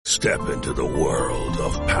Step into the world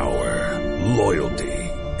of power, loyalty,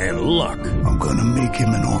 and luck. I'm gonna make him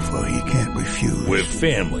an offer he can't refuse. With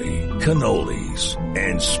family, cannolis,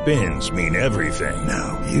 and spins mean everything.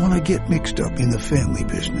 Now, you wanna get mixed up in the family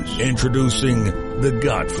business. Introducing The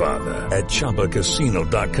Godfather at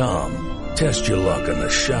ChumbaCasino.com. Test your luck in the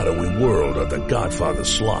shadowy world of The Godfather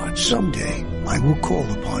slot. Someday, I will call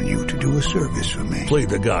upon you to do a service for me. Play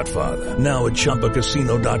The Godfather, now at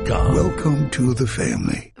ChumbaCasino.com. Welcome to the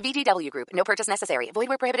family. VGW Group. No purchase necessary. Void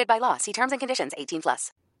where prohibited by law. See terms and conditions.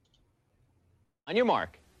 18+. On your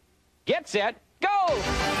mark. Get set. Go!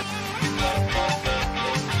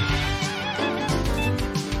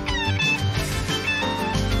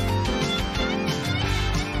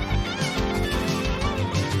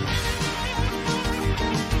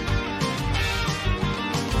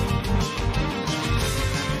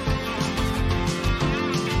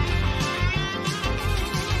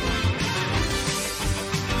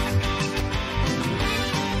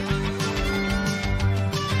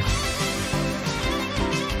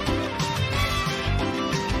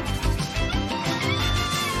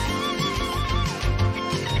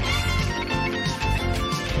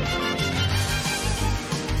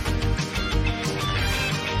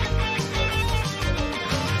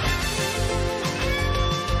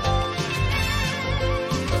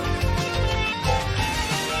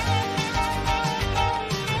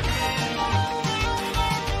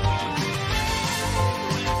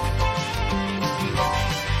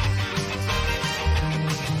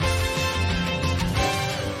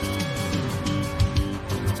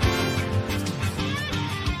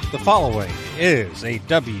 The following is a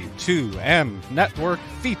W2M Network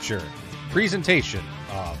feature presentation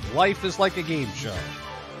of Life is Like a Game Show.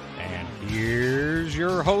 And here's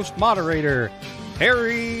your host moderator,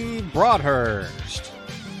 Harry Broadhurst.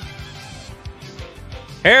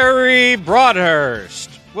 Harry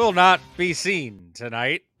Broadhurst will not be seen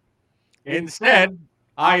tonight. Instead,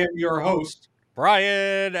 I am your host,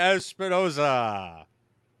 Brian Espinoza.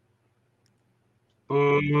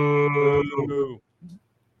 Boo.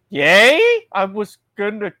 Yay? I was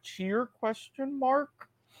gonna cheer, question mark.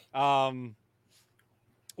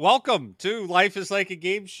 Welcome to Life is Like a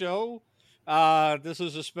Game Show. This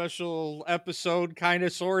is a special episode, kind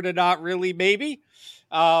of, sort of, not really, maybe.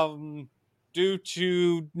 Due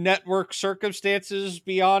to network circumstances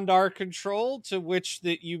beyond our control, to which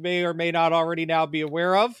that you may or may not already now be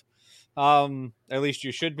aware of. At least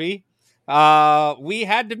you should be. We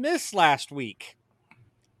had to miss last week.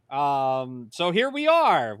 So here we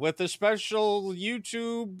are with a special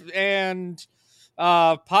YouTube and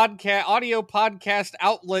audio podcast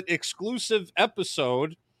outlet exclusive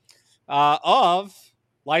episode of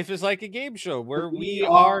Life is Like a Game Show, where we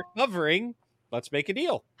are covering Let's Make a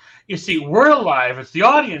Deal. You see, we're live. It's the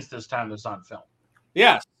audience this time that's on film.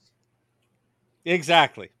 Yes,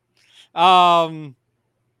 exactly.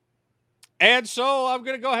 And so I'm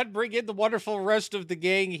going to go ahead and bring in the wonderful rest of the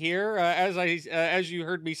gang here. As you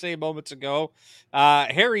heard me say moments ago,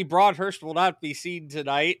 Harry Broadhurst will not be seen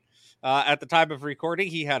tonight. At the time of recording,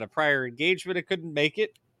 he had a prior engagement and couldn't make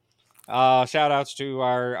it. Shout outs to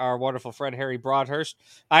our wonderful friend Harry Broadhurst.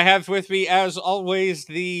 I have with me, as always,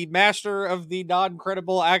 the master of the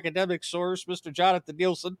non-credible academic source, Mr. Jonathan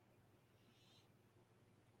Nielsen.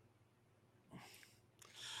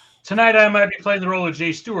 Tonight I might be playing the role of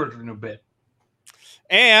Jay Stewart in a bit.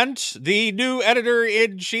 And the new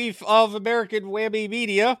editor-in-chief of American Whammy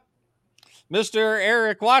Media, Mr.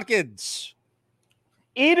 Eric Watkins.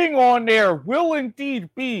 Eating on Air will indeed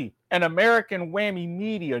be an American Whammy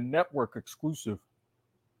Media Network exclusive.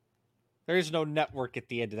 There is no network at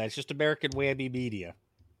the end of that. It's just American Whammy Media.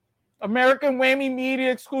 American Whammy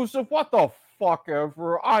Media exclusive? What the fuck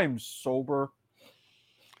ever? I'm sober.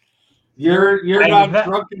 You're not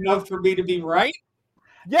drunk enough for me to be right?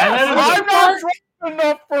 Yes, I'm not drunk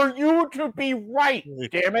enough for you to be right,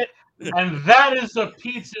 damn it. And that is a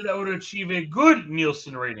pizza that would achieve a good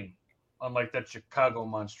Nielsen rating, unlike that Chicago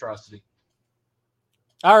monstrosity.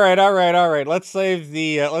 All right. Let's save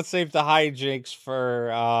the hijinks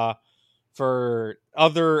for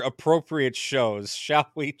other appropriate shows, shall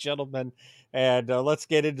we, gentlemen? And let's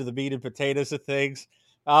get into the meat and potatoes of things.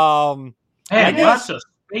 And lots of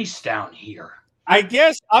space down here. I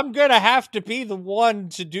guess I'm going to have to be the one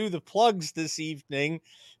to do the plugs this evening,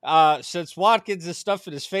 since Watkins is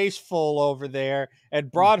stuffing his face full over there,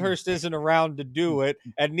 and Broadhurst isn't around to do it,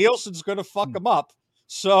 and Nielsen's going to fuck him up.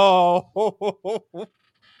 So...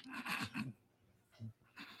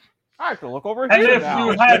 I have to look over here. And if now.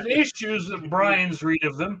 you have issues with Brian's read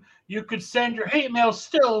of them, you could send your hate mail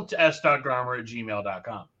still to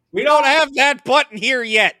s.garmer@gmail.com. We don't have that button here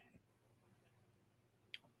yet.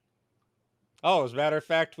 Oh, as a matter of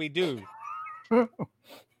fact, we do.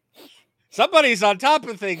 Somebody's on top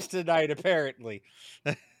of things tonight, apparently.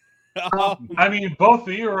 I mean, both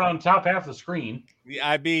of you are on top half the screen.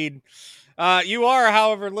 I mean, you are,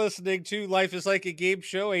 however, listening to Life is Like a Game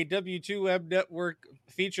Show, a W2M network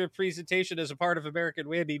feature presentation as a part of American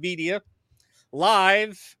Whammy Media.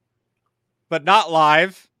 Live, but not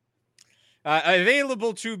live.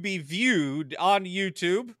 Available to be viewed on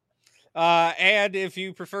YouTube. And if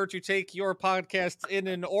you prefer to take your podcast in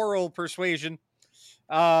an oral persuasion,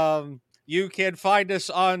 you can find us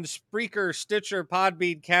on Spreaker, Stitcher,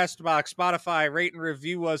 Podbean, Castbox, Spotify. Rate and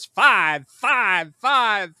review us 5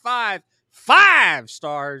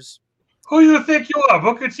 stars. Who you think you are,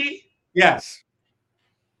 Booker T? Yes.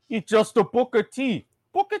 He's just a Booker T.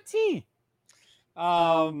 Booker T.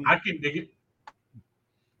 I can dig it.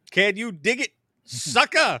 Can you dig it,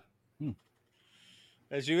 sucker?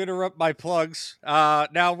 As you interrupt my plugs.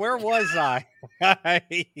 Now, where was I?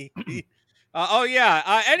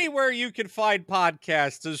 Anywhere you can find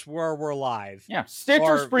podcasts is where we're live. Yeah, Stitcher,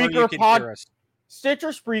 Or where you Spreaker, can hear us. Stitcher,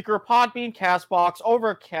 Spreaker, Podbean, Castbox,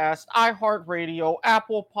 Overcast, iHeartRadio,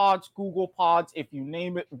 Apple Pods, Google Pods. If you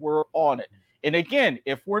name it, we're on it. And again,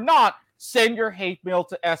 if we're not, send your hate mail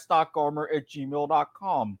to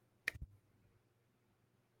s.garmer@gmail.com.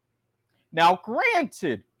 Now,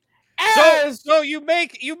 granted, So you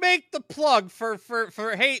make the plug for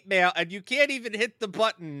hate mail, and you can't even hit the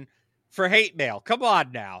button for hate mail. Come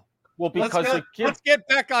on now. well, because Let's get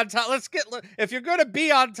back on top. If you're going to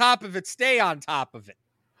be on top of it, stay on top of it.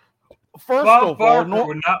 first Bob of all, Barker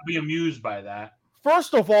would not be amused by that.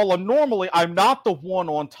 normally I'm not the one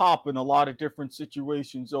on top in a lot of different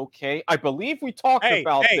situations. Okay, I believe we talked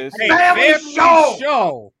about this. Family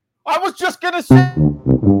show! I was just gonna say.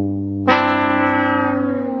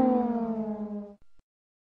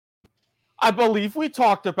 I believe we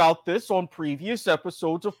talked about this on previous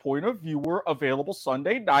episodes of Point of Viewer, available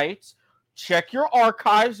Sunday nights. Check your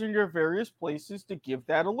archives in your various places to give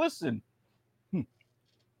that a listen.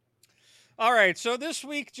 All right, so this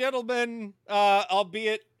week, gentlemen,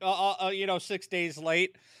 albeit 6 days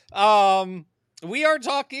late, we are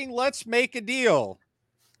talking Let's Make a Deal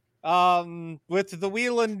with the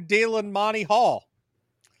Wheelin' Dealin' Monty Hall.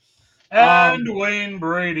 And Wayne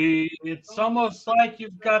Brady. It's almost like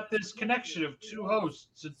you've got this connection of two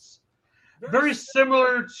hosts. It's very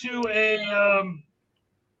similar to a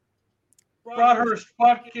Broadhurst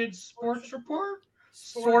Watkins Sports Report.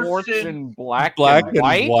 Sports in black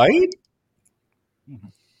and white.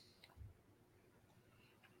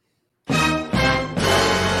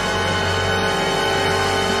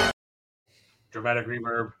 Dramatic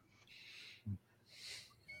reverb.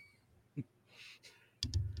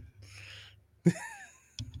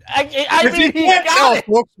 I If mean, you he can't got tell, it.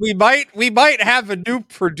 folks, we might have a new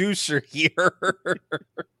producer here.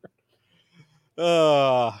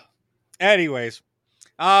 Anyways,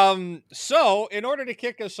 so in order to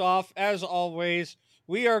kick us off, as always,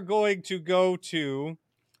 we are going to go to,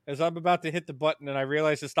 as I'm about to hit the button, and I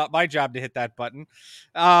realize it's not my job to hit that button.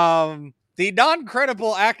 The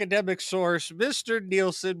non-credible academic source, Mr.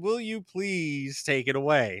 Nielsen, will you please take it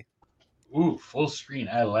away? Ooh, full screen.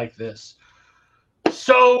 I like this.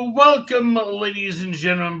 So, welcome, ladies and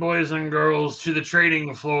gentlemen, boys and girls, to the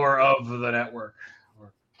trading floor of the network.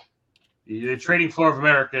 Or the trading floor of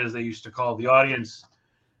America, as they used to call the audience.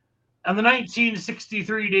 And the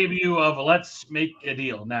 1963 debut of Let's Make a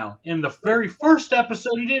Deal. Now, in the very first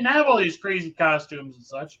episode, he didn't have all these crazy costumes and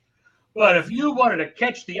such. But if you wanted to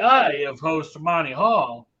catch the eye of host Monty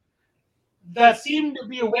Hall, that seemed to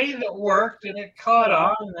be a way that worked, and it caught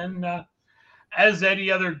on. And then, as any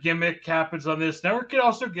other gimmick happens on this network, it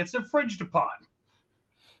also gets infringed upon.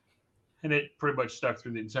 And it pretty much stuck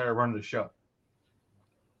through the entire run of the show.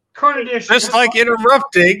 Current edition. Just like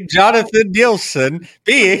interrupting Jonathan Nielsen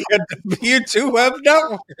being a W2M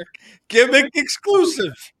network gimmick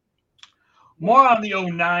exclusive. More on the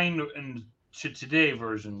 09 and to today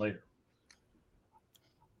version later.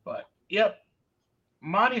 But, yep.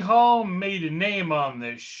 Monty Hall made a name on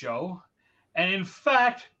this show. And in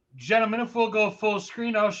fact, gentlemen, if we'll go full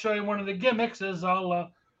screen, I'll show you one of the gimmicks as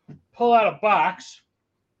I'll pull out a box.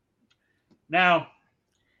 Now,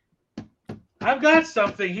 I've got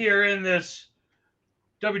something here in this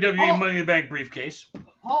WWE Money in the Bank briefcase.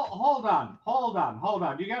 Hold on.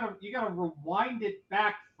 You gotta rewind it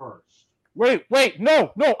back first. Wait,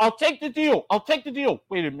 no, I'll take the deal.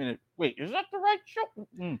 Wait a minute. Wait, is that the right show?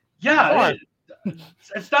 Yeah,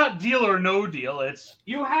 it's not deal or no deal. It's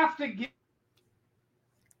You have to get.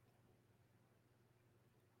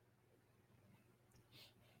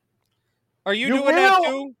 Are you You doing that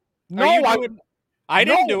will? too? No, I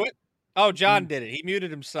didn't do it. Oh, John did it. He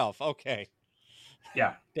muted himself. Okay.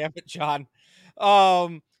 Yeah. Damn it, John.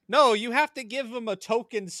 No, you have to give him a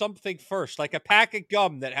token something first, like a pack of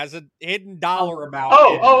gum that has a hidden dollar amount.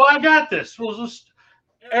 Oh, I got this. We'll just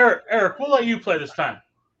Eric, we'll let you play this time.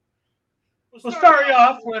 We'll start you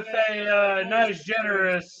off with a nice,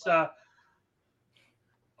 generous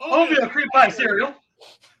oatmeal cream pie cereal.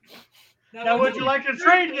 Now, would you like to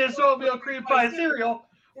trade this oatmeal cream pie cereal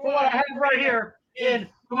for what I have right here in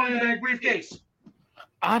the money bag briefcase?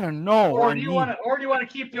 I don't know. Or do you want to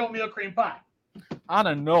keep the oatmeal cream pie? I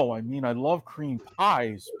don't know. I mean, I love cream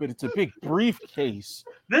pies, but it's a big briefcase.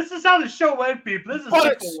 This is how the show went, people. This is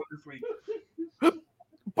But simple this week.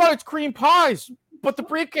 But it's cream pies. But the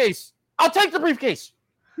briefcase. I'll take the briefcase.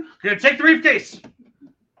 Gonna take the briefcase.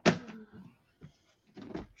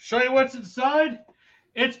 Show you what's inside.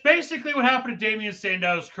 It's basically what happened to Damian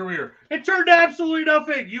Sandow's career. It turned to absolutely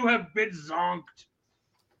nothing. You have been zonked.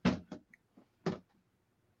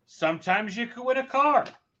 Sometimes you could win a car.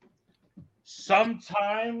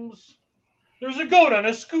 Sometimes there's a goat on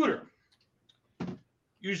a scooter.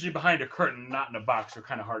 Usually behind a curtain, not in a box. They're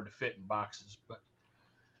kind of hard to fit in boxes, but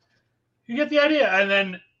you get the idea. And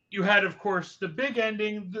then you had, of course, the big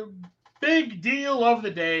ending, the big deal of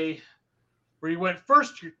the day, where you went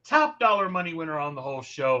first, your top dollar money winner on the whole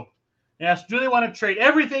show, and asked, do they want to trade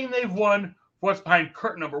everything they've won for what's behind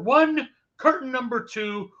curtain number 1, curtain number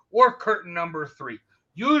 2, or curtain number 3?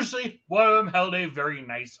 Usually, one of them held a very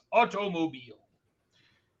nice automobile.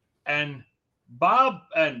 And Bob,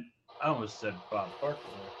 and I almost said Bob Barker.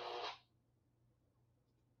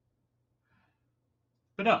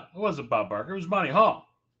 But no, it wasn't Bob Barker. It was Monty Hall.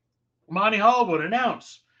 Monty Hall would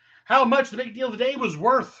announce how much the big deal of the day was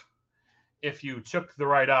worth if you took the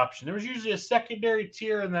right option. There was usually a secondary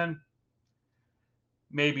tier and then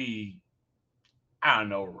maybe, I don't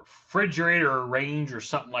know, a refrigerator or range or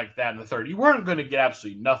something like that in the third. You weren't going to get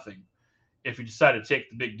absolutely nothing if you decided to take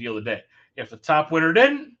the big deal of the day. If the top winner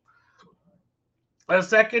didn't, the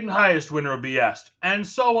second highest winner would be asked. And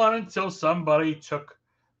so on until somebody took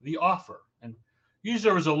the offer. And usually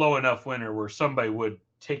there was a low enough winner where somebody would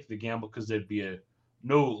take the gamble because there'd be a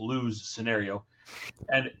no-lose scenario.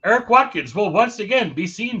 And Eric Watkins will once again be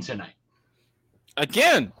seen tonight.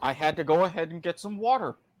 Again, I had to go ahead and get some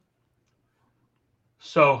water.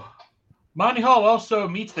 So, Monty Hall also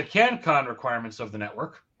meets the CanCon requirements of the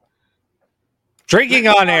network. Drinking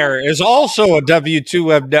on air is also a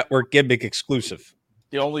W2M network gimmick exclusive.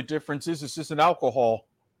 The only difference is this isn't alcohol.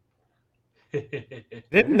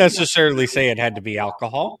 Didn't necessarily say it had to be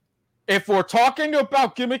alcohol. If we're talking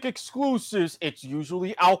about gimmick exclusives, it's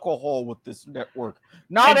usually alcohol with this network.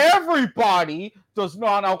 Not everybody does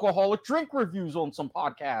non-alcoholic drink reviews on some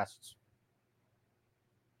podcasts.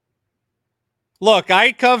 Look,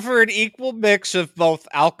 I cover an equal mix of both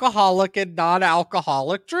alcoholic and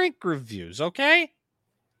non-alcoholic drink reviews, okay?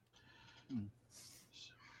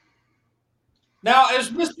 Now, as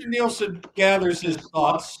Mr. Nielsen gathers his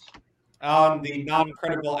thoughts on the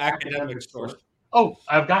non-credible academic source. Oh,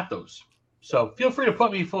 I've got those. So feel free to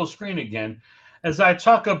put me full screen again as I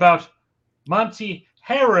talk about Monty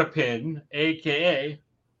Harrapin, a.k.a.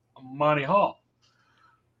 Monty Hall.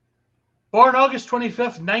 Born August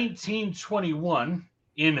 25th, 1921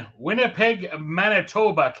 in Winnipeg,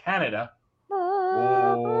 Manitoba, Canada.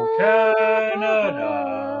 Oh,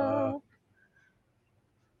 Canada.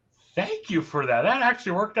 Thank you for that. That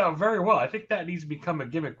actually worked out very well. I think that needs to become a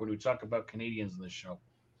gimmick when we talk about Canadians in this show.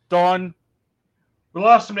 Done. We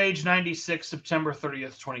lost him at age 96, September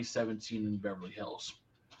 30th, 2017 in Beverly Hills.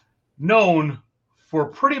 Known for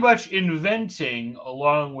pretty much inventing,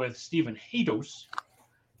 along with Stephen Haydos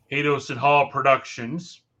and Hall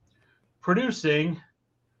Productions, producing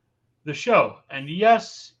the show. And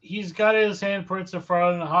yes, he's got his handprints in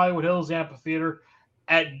front of the Hollywood Hills Amphitheater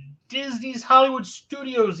at Disney's Hollywood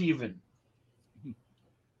Studios even.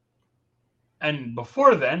 And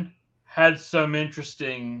before then, had some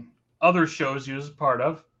interesting other shows he was a part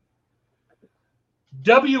of.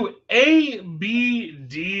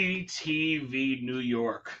 WABD-TV New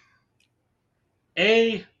York.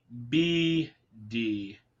 ABD.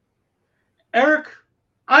 Eric,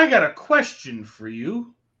 I got a question for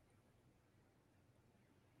you.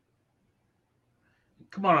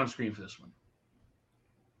 Come on screen for this one.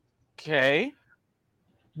 Okay.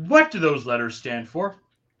 What do those letters stand for?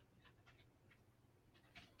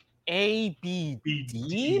 ABD?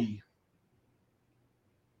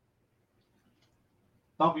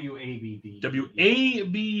 WABD.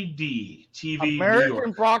 WABD TV American New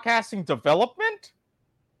York. Broadcasting Development?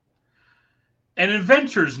 An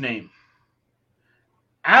inventor's name.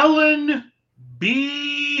 Alan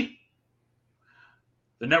B.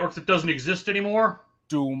 The network that doesn't exist anymore?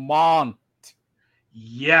 Dumont.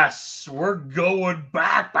 Yes, we're going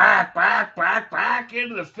back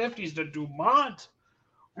into the 50s to Dumont.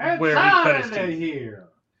 It's where he out cut his of teeth. here.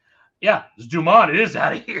 Yeah, it's Dumont. It is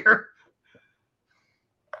out of here.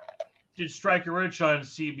 Did Striker Rich on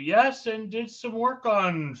CBS and did some work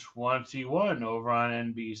on 21 over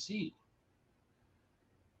on NBC.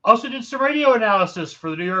 Also did some radio analysis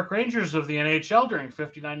for the New York Rangers of the NHL during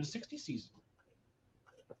 59 to 60 season.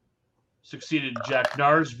 Succeeded Jack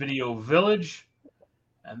Nar's Video Village.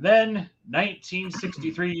 And then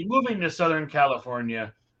 1963, moving to Southern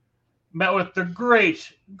California, met with the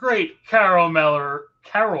great Carol Merrill.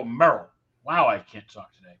 Wow, I can't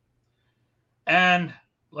talk today. And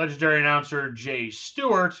legendary announcer Jay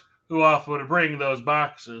Stewart, who often would bring those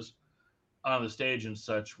boxes on the stage and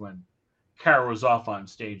such when Carol was off on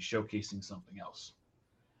stage showcasing something else.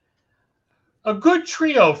 A good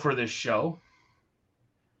trio for this show.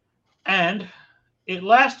 And it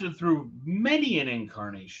lasted through many an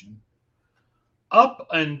incarnation up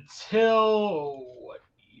until, what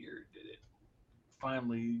year did it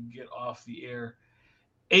finally get off the air?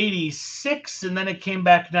 86, and then it came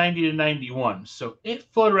back 90 to 91. So it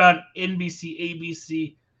floated around NBC,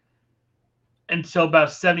 ABC until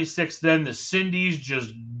about 76. Then the Cindy's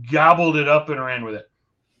just gobbled it up and ran with it.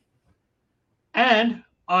 And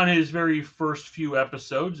on his very first few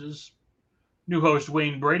episodes, as new host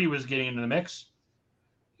Wayne Brady was getting into the mix,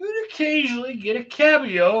 you'd occasionally get a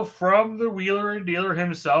cameo from the wheeler and dealer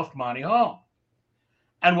himself, Monty Hall.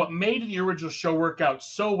 And what made the original show work out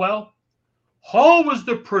so well, Hall was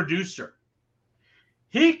the producer.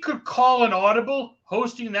 He could call an audible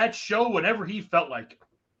hosting that show whenever he felt like it.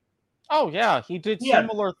 Oh, yeah. He did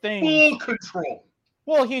similar things. Full control.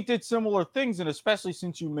 Well, he did similar things, and especially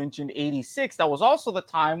since you mentioned 86, that was also the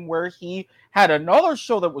time where he had another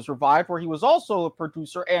show that was revived where he was also a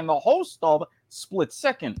producer and the host of Split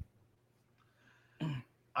Second.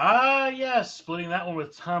 Yes, splitting that one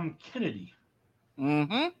with Tom Kennedy.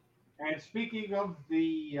 Mm-hmm. And speaking of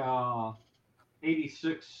the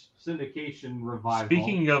 86 syndication revival.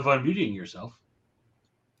 Speaking of unmuting yourself.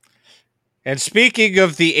 And speaking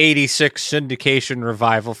of the 86 syndication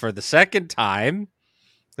revival for the second time,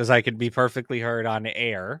 because I could be perfectly heard on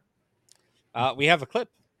air, we have a clip.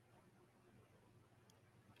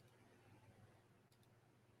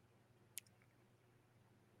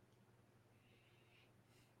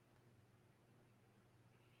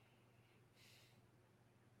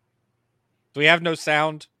 Do we have no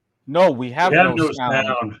sound? No, we have no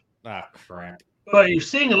sound. Ah, crap. But you're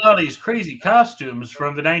seeing a lot of these crazy costumes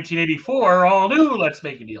from the 1984 all-new Let's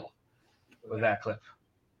Make a Deal with that clip.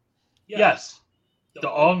 Yes, the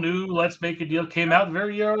all-new Let's Make a Deal came out the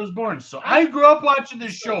very year I was born. So I grew up watching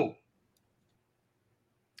this show.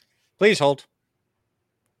 Please hold.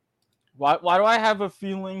 Why do I have a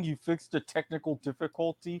feeling you fixed a technical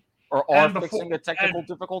difficulty or are fixing a technical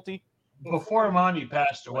difficulty? Before Monty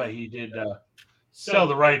passed away, he did sell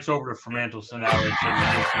the rights over to Fremantle Knowledge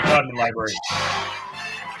and the Godman Library.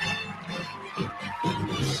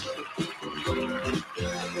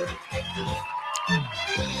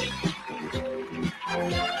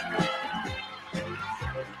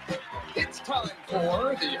 It's time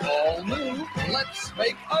for the all-new Let's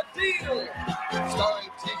Make a Deal, starring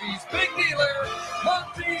TV's big dealer,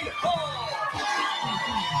 Monty Hall.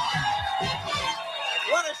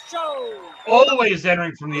 What a show! Always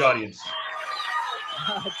entering from the audience.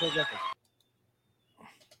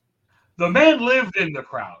 The man lived in the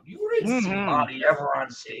crowd. You didn't see Monty ever on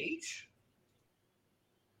stage.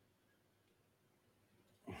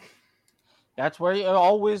 That's where you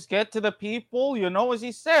always get to the people, as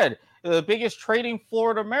he said, the biggest trading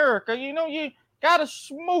floor in America, you got to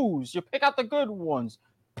schmooze. You pick out the good ones.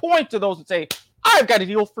 Point to those and say, I've got a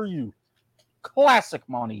deal for you. Classic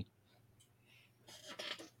Monty.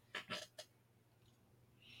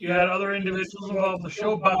 You had other individuals involved in the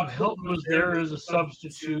show. Bob Hilton was there as a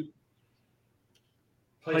substitute,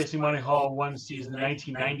 placing Monty Hall one season, the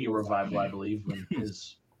 1990 revival, I believe, when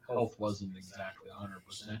his health wasn't exactly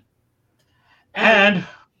 100%. And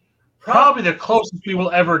probably the closest we will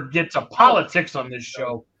ever get to politics on this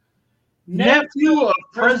show, nephew of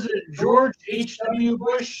President George H.W.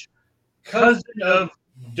 Bush, cousin of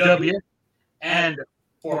W, and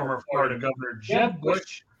former Florida Governor Jeb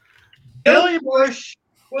Bush, Billy Bush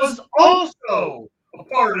was also a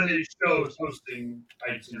part of these shows hosting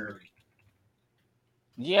itinerary.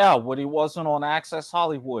 Yeah, when he wasn't on Access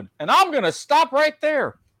Hollywood. And I'm going to stop right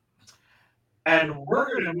there. And we're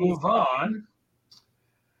going to move on.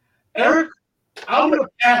 Eric, I'm going to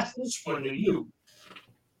pass this one to you.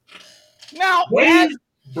 Now, Wayne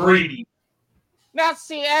Brady. Now,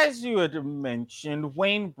 see, as you had mentioned,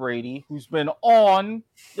 Wayne Brady, who's been on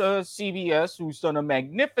CBS, who's done a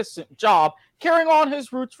magnificent job carrying on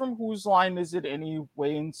his roots from Whose Line Is It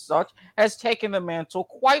Anyway and such, has taken the mantle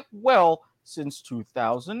quite well since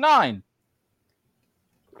 2009.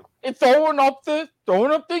 And throwing up the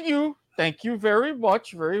U. Thank you very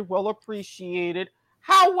much. Very well appreciated.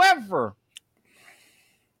 However,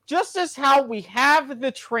 just as how we have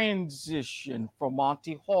the transition from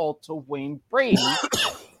Monty Hall to Wayne Brady,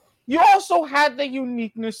 you also had the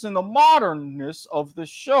uniqueness and the modernness of the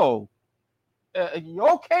show. You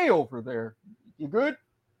okay over there? You good?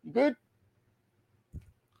 You good?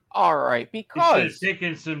 All right, because He's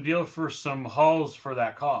taking some deal for some halls for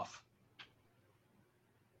that cough.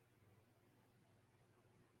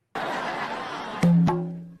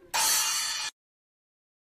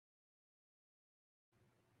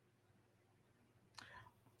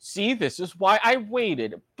 see, this is why I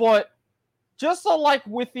waited. But just like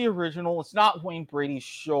with the original, it's not Wayne Brady's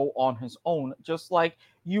show on his own. Just like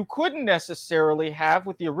you couldn't necessarily have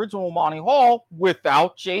with the original Monty Hall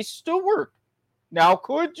without Jay Stewart. Now,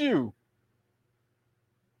 could you?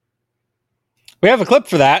 We have a clip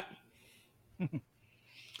for that.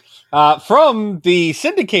 From the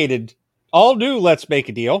syndicated all new Let's Make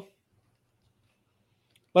a Deal.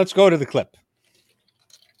 Let's go to the clip.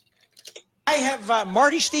 I have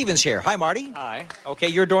Marty Stevens here. Hi, Marty. Hi. Okay,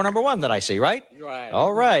 you're door number 1 that I see, right? Right.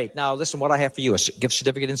 All right. Now, listen, what I have for you, a gift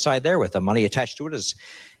certificate inside there with the money attached to it,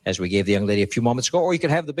 as we gave the young lady a few moments ago, or you can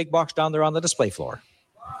have the big box down there on the display floor.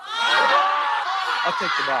 I'll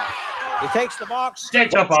take the box. He takes the box.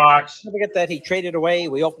 Take the box. Don't forget that he traded away.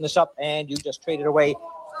 We open this up, and you just traded away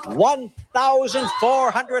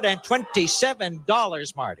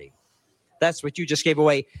 $1,427, Marty. That's what you just gave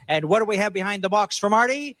away. And what do we have behind the box for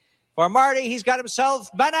Marty? For Marty, he's got himself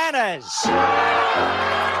bananas. And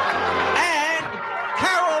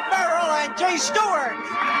Carol Merrill and Jay Stewart.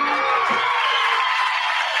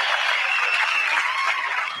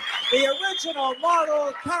 The original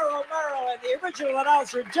model, Carol Merrill, and the original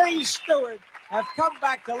announcer, Jay Stewart, have come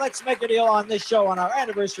back to Let's Make a Deal on this show, on our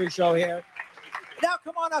anniversary show here. Now,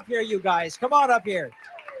 come on up here, you guys. Come on up here.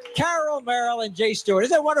 Carol Merrill and Jay Stewart.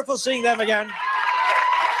 Isn't it wonderful seeing them again?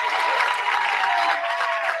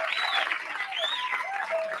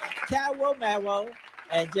 Carol Merrill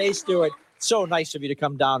and Jay Stewart. So nice of you to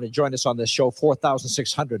come down and join us on this show,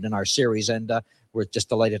 4,600 in our series, and we're just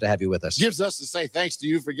delighted to have you with us. Gives us to say thanks to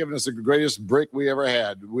you for giving us the greatest break we ever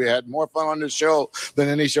had. We had more fun on this show than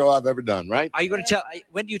any show I've ever done, right? Are you going to tell,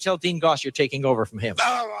 when do you tell Dean Goss you're taking over from him?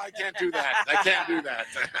 Oh, I can't do that. I can't do that.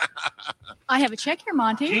 I have a check here,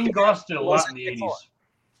 Monty. Dean Goss did a lot in the 80s.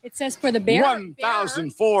 It says for the bear.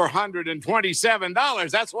 $1,427.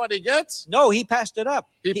 That's what he gets? No, he passed it up.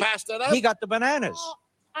 He passed it up? He got the bananas.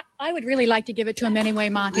 I would really like to give it to him anyway,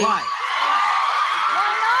 Monty. Why?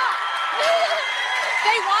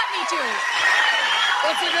 They want me to.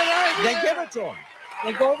 That's a good idea. Then give it to him.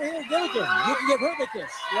 Then go over here and give it to him. You can give her the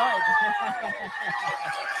kiss. Right.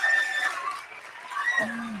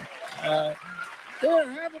 Here,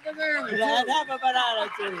 have a banana. And have a banana,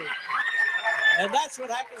 too. And that's what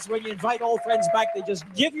happens when you invite old friends back. They just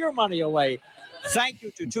give your money away. Thank you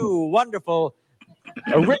to two wonderful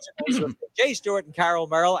originals, Jay Stewart and Carol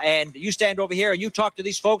Merrill. And you stand over here and you talk to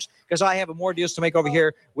these folks, because I have more deals to make over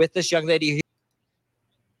here with this young lady.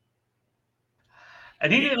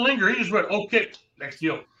 And he didn't linger. He just went, okay, next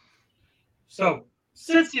deal. So,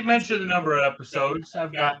 since you mentioned the number of episodes,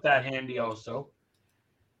 I've got that handy also.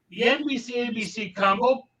 The NBC-ABC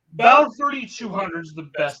combo, about 3,200 is the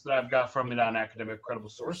best that I've got from it on Academic Credible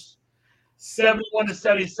Source. 71 to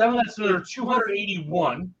 77, that's another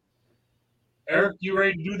 281. Eric, you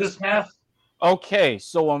ready to do this math? Okay,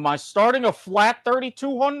 so am I starting a flat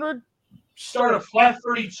 3,200? Start a flat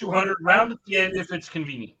 3,200, round at the end if it's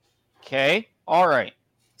convenient. Okay, all right.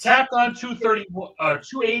 Tack on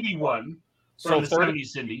 281 from the 70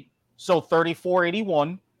 Cindy. So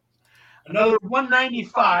 3,481. Another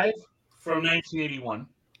 195 from 1981.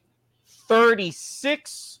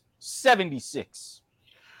 3,676.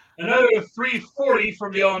 Another 340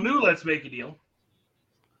 from the all-new Let's Make a Deal.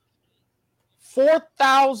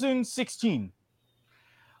 4,016.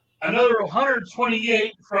 Another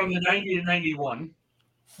 128 from the 90 to 91.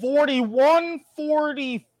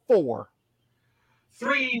 4,144.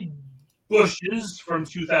 3 Bushes from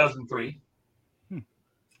 2003.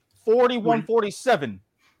 4,147.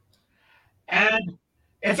 And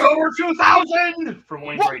it's over 2,000 from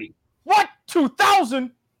Wayne Brady. What?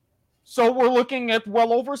 2,000? So we're looking at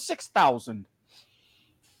well over 6,000.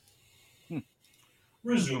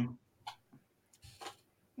 Resume.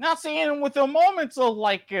 Now, seeing with the moments of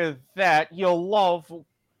like that, you'll love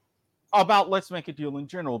about Let's Make a Deal in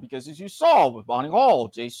general, because as you saw with Bonnie Hall,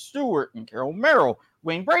 Jay Stewart, and Carol Merrill,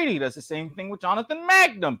 Wayne Brady does the same thing with Jonathan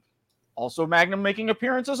Magnum. Also, Magnum making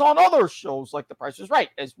appearances on other shows like The Price is Right,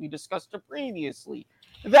 as we discussed previously.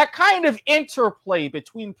 That kind of interplay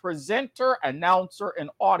between presenter, announcer, and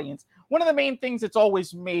audience, one of the main things that's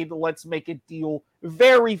always made Let's Make a Deal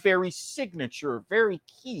very, very signature, very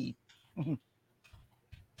key.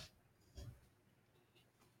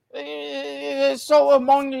 So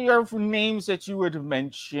among your names that you had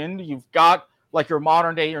mentioned, you've got like your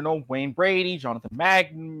modern day, Wayne Brady, Jonathan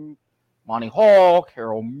Magnum, Monty Hall,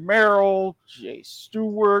 Carol Merrill, Jay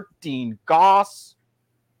Stewart, Dean Goss.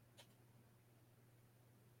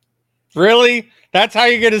 Really? That's how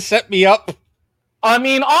you're going to set me up? I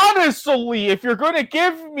mean, honestly, if you're going to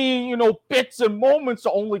give me, bits and moments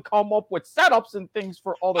to only come up with setups and things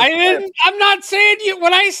for other clips. I'm not saying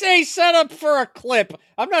when I say set up for a clip,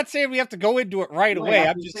 I'm not saying we have to go into it right away.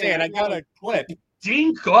 I'm just saying I got a clip.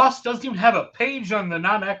 Dean Goss doesn't even have a page on the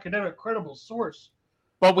non-academic credible source.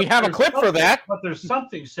 But we have a clip for that. But there's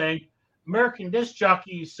something saying American Disc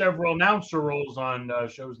Jockey several announcer roles on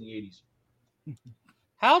shows in the 80s.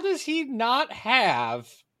 How does he not have...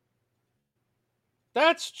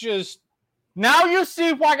 That's just... Now you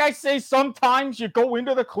see why I say sometimes you go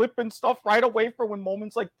into the clip and stuff right away for when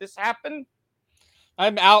moments like this happen?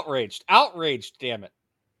 I'm outraged. Outraged, damn it.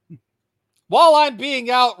 While I'm being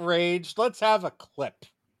outraged, let's have a clip.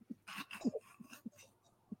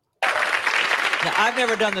 Now, I've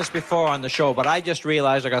never done this before on the show, but I just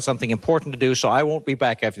realized I got something important to do, so I won't be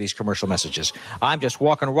back after these commercial messages. I'm just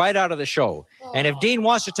walking right out of the show. And if Dean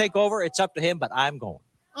wants to take over, it's up to him, but I'm going.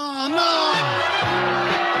 Oh, no!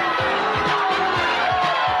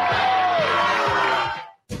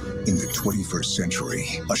 In the 21st century,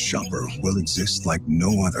 a shopper will exist like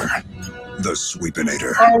no other. The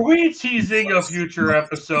Sweepinator. Are we teasing a future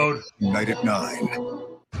episode? Night at 9.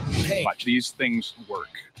 Hey. Watch these things work.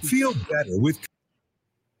 Feel better with...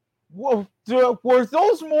 Whoa, were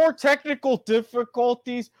those more technical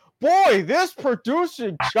difficulties? Boy, this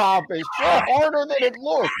producing job is so harder than it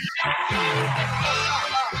looks.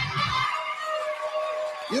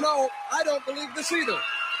 I don't believe this either.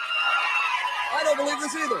 I don't believe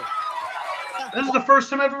this either. This is the first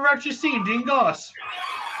time I've ever actually seen Dean Goss.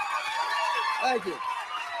 Thank you.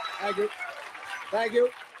 Thank you. Thank you.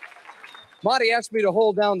 Marty asked me to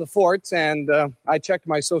hold down the fort, and I checked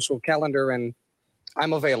my social calendar, and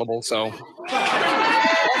I'm available, so let's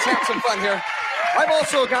have some fun here. I've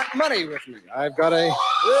also got money with me. I've got a...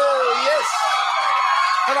 Oh, yes.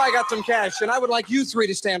 And I got some cash, and I would like you three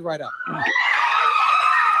to stand right up.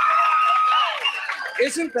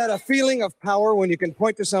 Isn't that a feeling of power when you can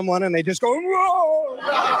point to someone and they just go, whoa,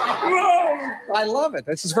 whoa. I love it.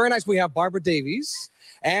 This is very nice. We have Barbara Davies,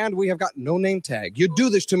 and we have got No Name Tag. You'd do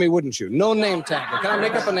this to me, wouldn't you? No Name Tag. Can I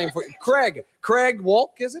make up a name for you? Craig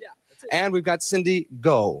Walk, is it? Yeah, that's it. And we've got Cindy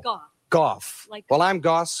Goff. Well, I'm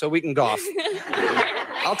Goss, so we can Goff.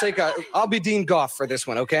 I'll be Dean Goff for this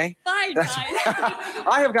one, okay? Fine, fine.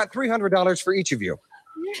 I have got $300 for each of you.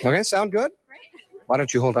 Okay, sound good? Why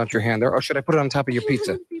don't you hold out your hand there, or should I put it on top of your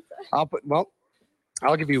pizza? I'll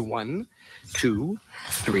give you $1, $2,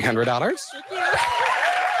 $300.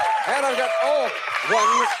 And I've got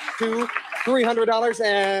 $1, $2, $300,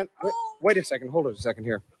 and wait a second, hold it a second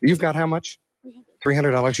here. You've got how much?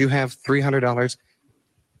 $300. You have $300.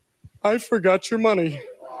 I forgot your money.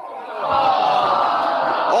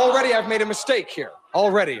 Already I've made a mistake here.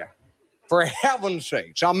 Already. For heaven's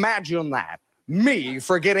sakes, imagine that. Me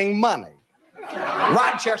forgetting money.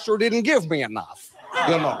 Rochester didn't give me enough.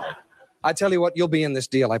 I tell you what, you'll be in this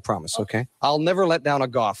deal, I promise, okay? I'll never let down a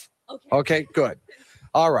Goff. Okay, good.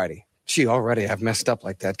 All righty. Gee, already I've messed up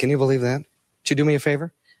like that. Can you believe that? Would you do me a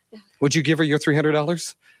favor? Yeah. Would you give her your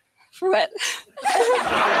 $300? For what?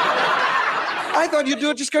 I thought you'd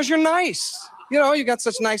do it just because you're nice. You got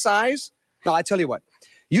such nice eyes. No, I tell you what.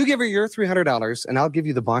 You give her your $300, and I'll give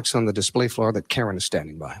you the box on the display floor that Karen is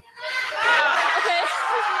standing by.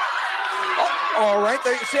 All right.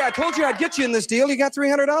 See, I told you I'd get you in this deal. You got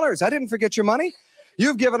 $300. I didn't forget your money.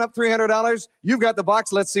 You've given up $300. You've got the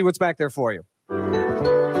box. Let's see what's back there for you.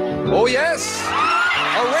 Oh, yes.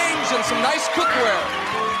 Arranged in some nice cookware.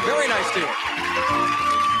 Very nice deal.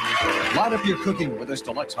 Light up your cooking with this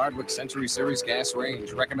deluxe Hardwick Century Series gas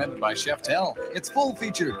range, recommended by Chef Tell. It's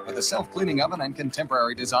full-featured with a self-cleaning oven and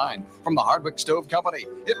contemporary design from the Hardwick Stove Company.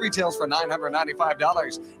 It retails for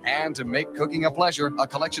 $995. And to make cooking a pleasure, a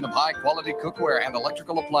collection of high-quality cookware and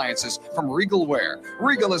electrical appliances from Regal Ware.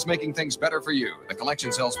 Regal is making things better for you. The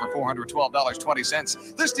collection sells for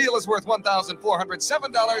 $412.20. This deal is worth $1,407.20. Now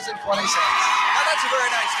that's a very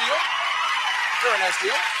nice deal. Very nice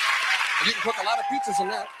deal. And you can cook a lot of pizzas in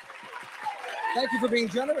that. Thank you for being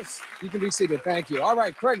generous. You can be seated. Thank you. All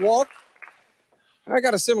right, Craig Walt. I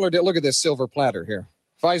got a similar deal. Look at this silver platter here.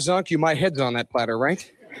 If I zunk you, my head's on that platter, right?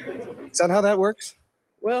 Is that how that works?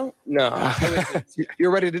 Well, no.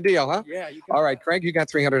 You're ready to deal, huh? Yeah. All right, Craig, you got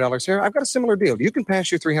 $300 here. I've got a similar deal. You can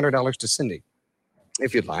pass your $300 to Cindy,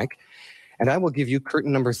 if you'd like, and I will give you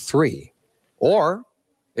curtain number 3. Or,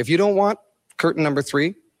 if you don't want curtain number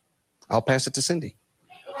 3, I'll pass it to Cindy.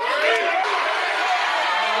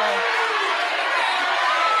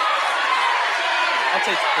 I'll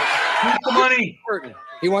take the curtain. Keep the money. Curtain.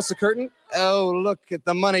 He wants the curtain? Oh, look at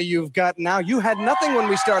the money you've got now. You had nothing when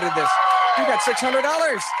we started this. You got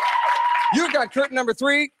 $600. You got curtain number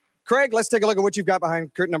 3. Craig, let's take a look at what you've got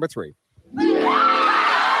behind curtain number 3.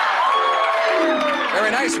 Very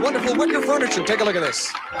nice, wonderful wicker furniture. Take a look at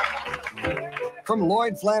this. From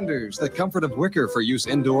Lloyd Flanders, the comfort of wicker for use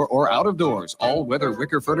indoor or out of doors. All-weather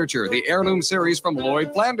wicker furniture, the heirloom series from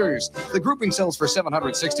Lloyd Flanders. The grouping sells for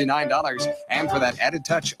 $769. And for that added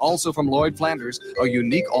touch, also from Lloyd Flanders, a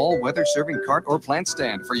unique all-weather serving cart or plant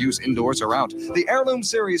stand for use indoors or out. The heirloom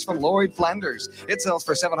series from Lloyd Flanders. It sells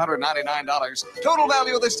for $799. Total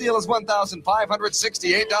value of this deal is $1,568.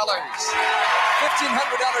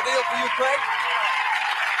 $1,500 deal for you, Craig.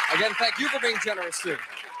 Again, thank you for being generous, too.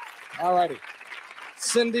 All righty.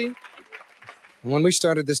 Cindy, when we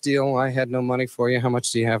started this deal, I had no money for you. How much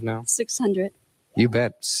do you have now? $600. You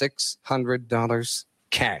bet. $600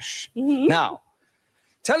 cash. Mhm. Now,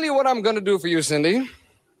 tell you what I'm going to do for you, Cindy.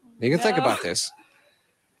 You can think about this.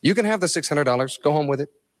 You can have the $600. Go home with it.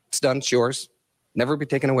 It's done. It's yours. Never be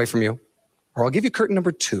taken away from you. Or I'll give you curtain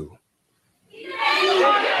number 2.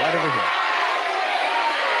 Right over here.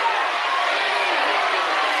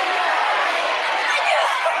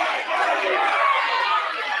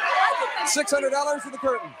 $600 for the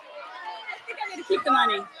curtain. I think I'm going to keep the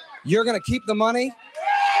money. You're going to keep the money?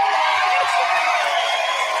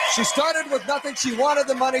 She started with nothing. She wanted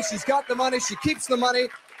the money. She's got the money. She keeps the money.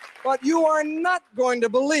 But you are not going to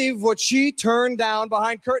believe what she turned down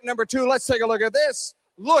behind curtain number 2. Let's take a look at this.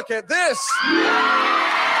 Look at this.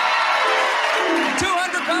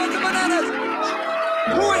 200 pounds of bananas.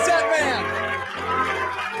 Who is that man?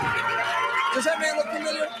 Does that man look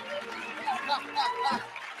familiar?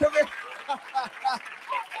 Come here.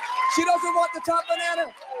 She doesn't want the top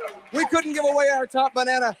banana. We couldn't give away our top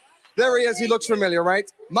banana. There he is. He looks familiar, right?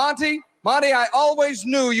 Monty, I always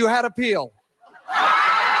knew you had appeal.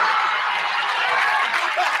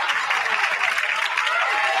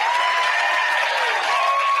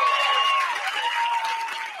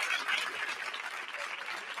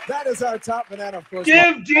 That is our top banana, of course.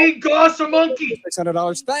 Give Dean Goss a monkey.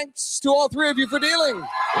 $600. Thanks to all 3 of you for dealing.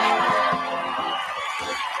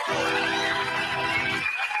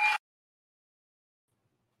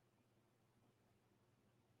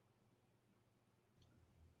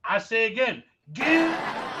 I say again, give.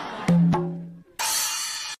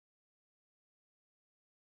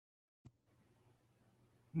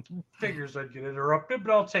 Figures I'd get interrupted,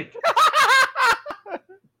 but I'll take it.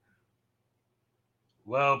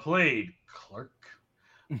 Well played, Clark.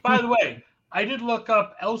 By the way, I did look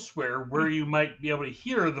up elsewhere where you might be able to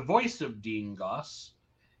hear the voice of Dean Goss.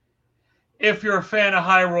 If you're a fan of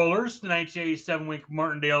High Rollers, the 1987 Wink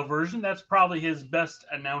Martindale version, that's probably his best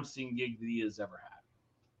announcing gig that he has ever had.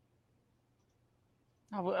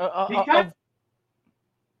 He got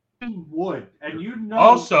Gene Wood, and you know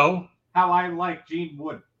also how I like Gene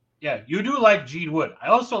Wood. Yeah, you do like Gene Wood. I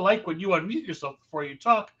also like when you unmute yourself before you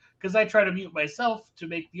talk, because I try to mute myself to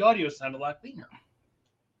make the audio sound a lot cleaner.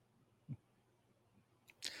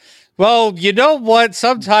 Well, you know what?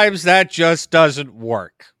 Sometimes that just doesn't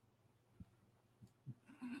work.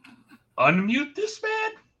 Unmute this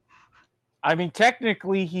man? I mean,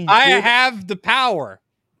 technically, he I did. have the power.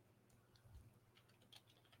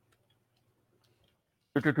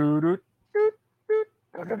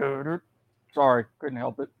 Sorry, couldn't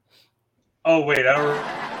help it. Oh, wait.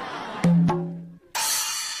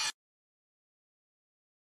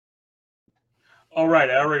 All right,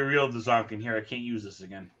 I already reeled the zonk in here. I can't use this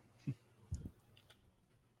again.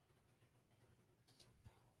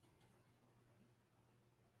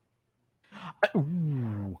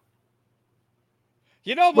 Ooh.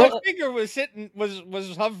 You know, my finger was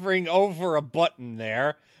hovering over a button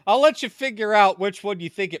there. I'll let you figure out which one you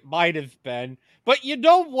think it might have been. But you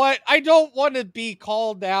know what? I don't want to be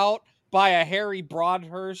called out by a Harry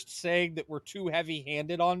Broadhurst saying that we're too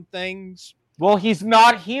heavy-handed on things. Well, he's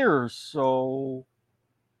not here, so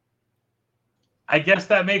I guess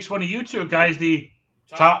that makes one of you two guys the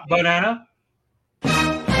top banana.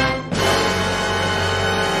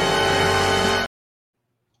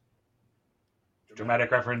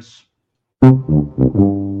 Dramatic reference.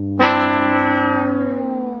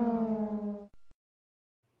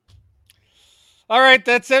 All right,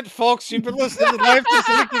 that's it, folks. You've been listening to Life is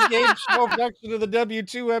Like a Game Show, production of the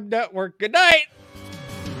W2M Network. Good night.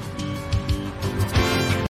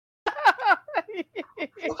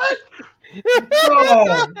 What?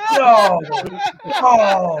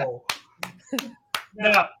 No.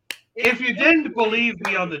 Now, if you didn't believe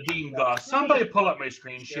me on the Dean Goss, somebody pull up my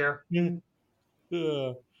screen share.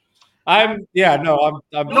 I'm no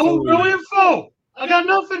info. I got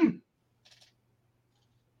nothing.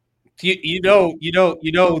 You know,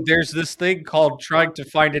 there's this thing called trying to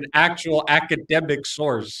find an actual academic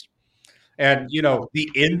source, and the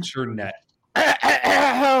internet.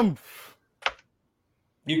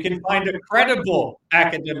 You can find a credible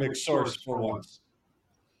academic source for once.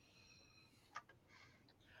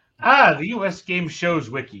 The U.S. Game Shows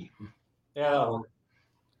Wiki. Yeah.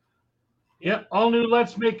 Yep, all new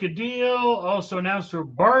Let's Make a Deal. Also announced for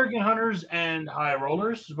Bargain Hunters and High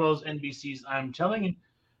Rollers, as well as NBC's I'm Telling You.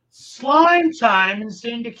 Slime Time and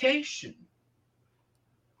Syndication.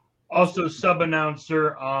 Also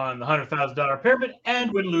sub-announcer on the $100,000 Pyramid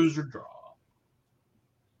and Win, Lose, or Draw.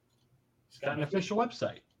 He's got an official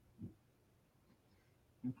website.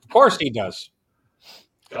 Of course he does.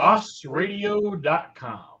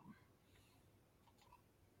 GossRadio.com.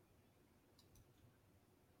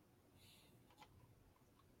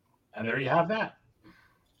 And there you have that.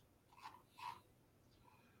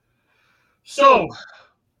 So,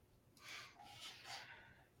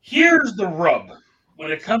 here's the rub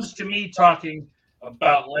when it comes to me talking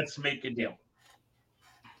about Let's Make a Deal.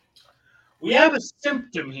 We have a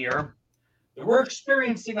symptom here that we're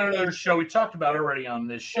experiencing on another show we talked about already on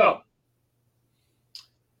this show.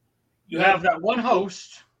 You have that one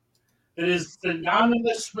host that is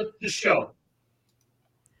synonymous with the show.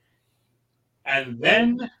 And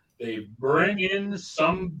then they bring in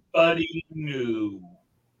somebody new.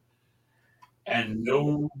 And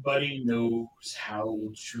nobody knows how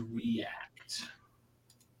to react.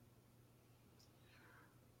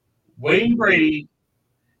 Wayne Brady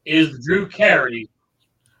is Drew Carey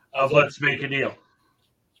of Let's Make a Deal.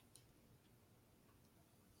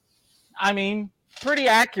 I mean, pretty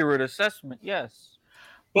accurate assessment, yes.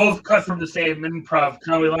 Both cut from the same improv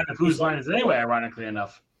comedy line of Whose Line Is It Anyway, ironically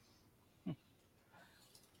enough.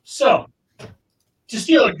 So, to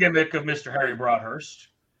steal a gimmick of Mr. Harry Broadhurst,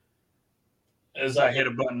 as I hit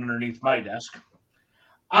a button underneath my desk,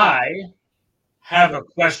 I have a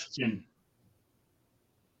question.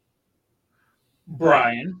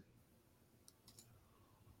 Brian,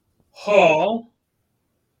 Hall,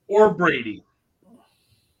 or Brady?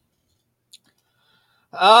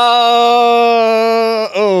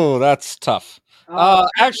 That's tough.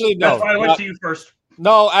 Actually, no. That's why I went to you first.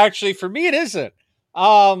 No, actually, for me, it isn't.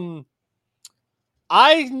 I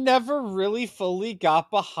never really fully got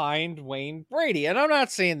behind Wayne Brady. And I'm not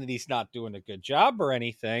saying that he's not doing a good job or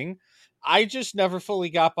anything. I just never fully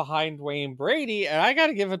got behind Wayne Brady, and I got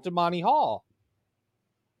to give it to Monty Hall.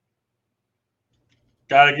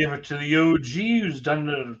 Got to give it to the OG, who's done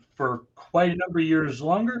it for quite a number of years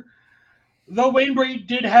longer. Though Wayne Brady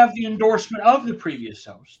did have the endorsement of the previous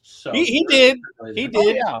host. So He did. He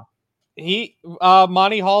did. Oh, yeah.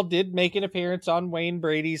 Monty Hall did make an appearance on Wayne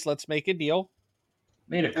Brady's Let's Make a Deal.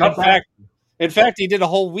 Made a comeback. In fact, he did a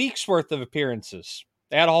whole week's worth of appearances.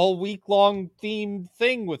 They had a whole week-long themed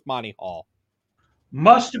thing with Monty Hall.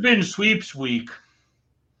 Must have been Sweeps Week.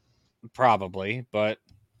 Probably, but...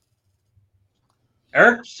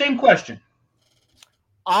 Eric, same question.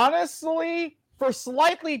 Honestly, for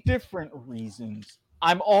slightly different reasons,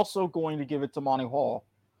 I'm also going to give it to Monty Hall.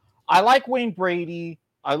 I like Wayne Brady.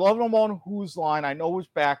 I love him on Whose Line. I know his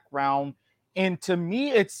background. And to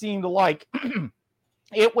me, it seemed like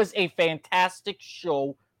it was a fantastic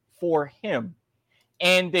show for him.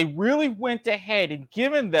 And they really went ahead, and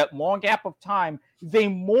given that long gap of time, they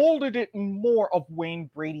molded it in more of Wayne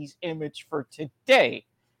Brady's image for today,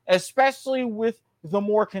 especially with the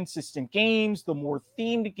more consistent games, the more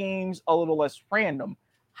themed games, a little less random.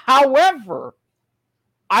 However,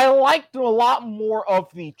 I liked a lot more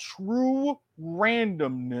of the true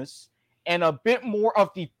randomness and a bit more of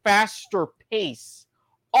the faster pace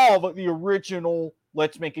of the original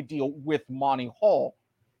Let's Make a Deal with Monty Hall.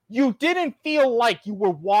 You didn't feel like you were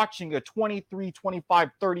watching a 23, 25,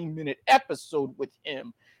 30-minute episode with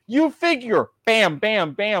him. You figure, bam,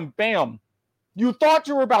 bam, bam, bam. You thought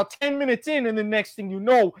you were about 10 minutes in, and the next thing you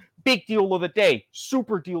know, big deal of the day,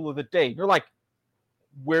 super deal of the day. You're like,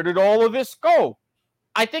 where did all of this go?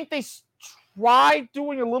 I think they tried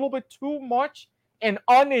doing a little bit too much and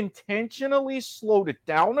unintentionally slowed it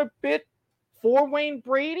down a bit for Wayne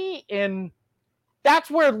Brady, and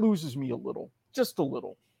that's where it loses me a little, just a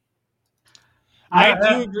little. I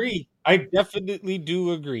do agree. I definitely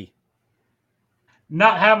do agree.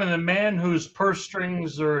 Not having the man whose purse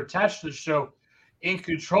strings are attached to the show in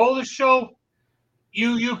control of the show,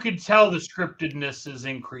 you could tell the scriptedness has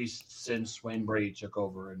increased since Wayne Brady took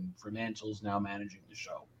over, and Fremantle's now managing the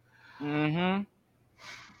show. Mm-hmm.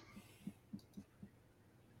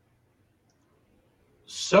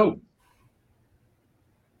 So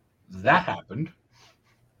that happened.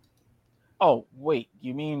 Oh, wait,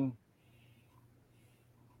 you mean...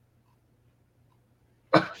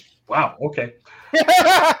 Wow, okay.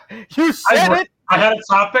 You said it! I had a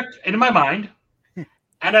topic in my mind,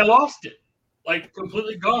 and I lost it. Like,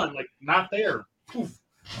 completely gone. Like, not there. Poof.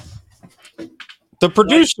 The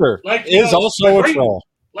producer is also a troll.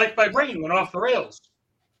 Like, my brain went off the rails.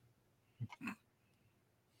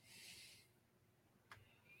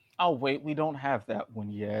 Oh, wait, we don't have that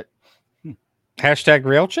one yet. Hashtag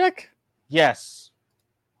rail check? Yes.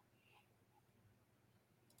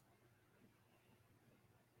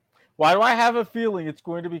 Why do I have a feeling it's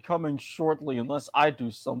going to be coming shortly unless I do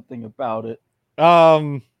something about it?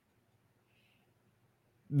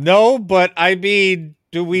 No, but I mean,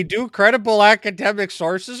 do we do credible academic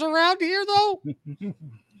sources around here, though?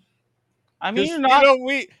 I mean, you're not...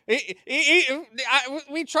 we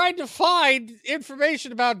tried to find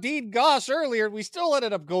information about Dean Goss earlier, and we still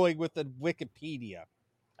ended up going with the Wikipedia.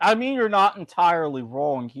 I mean, you're not entirely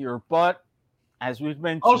wrong here, but as we've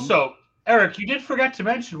mentioned... Also, Eric, you did forget to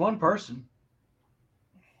mention one person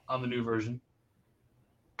on the new version.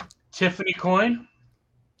 Tiffany Coyne.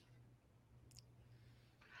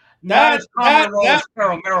 Not as common a role as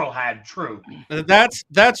Carol Merrill had, true. That's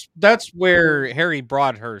where Harry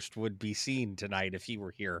Broadhurst would be seen tonight if he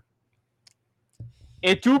were here.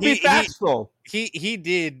 It do be fast though. He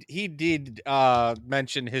did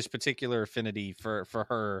mention his particular affinity for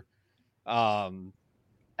her. And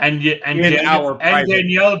Danielle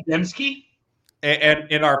Dembski?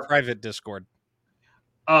 And in our private Discord.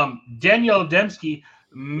 Danielle Dembski,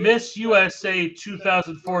 Miss USA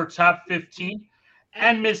 2004 Top 15,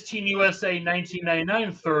 and Miss Teen USA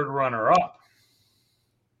 1999 third runner-up.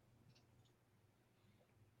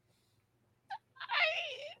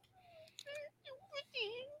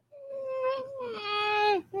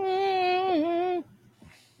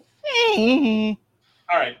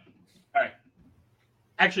 All right.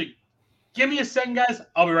 Actually, give me a second, guys.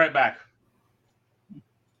 I'll be right back.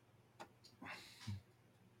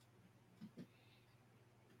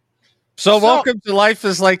 So welcome to Life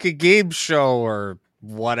is Like a Game Show or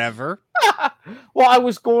whatever. Well, I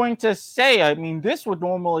was going to say, I mean, this would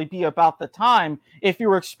normally be about the time if you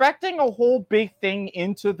were expecting a whole big thing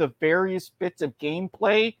into the various bits of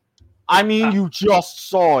gameplay. I mean, you just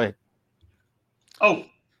saw it. Oh,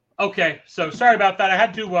 okay. So sorry about that. I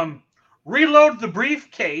had to reload the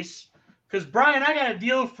briefcase because, Brian, I got a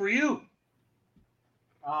deal for you.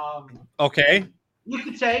 Okay. You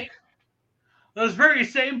can take those very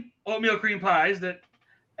same oatmeal cream pies that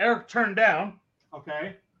Eric turned down.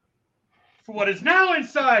 Okay. For what is now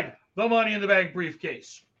inside the Money in the Bag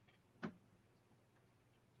briefcase.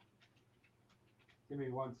 Give me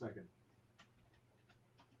 1 second.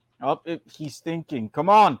 Oh, he's thinking. Come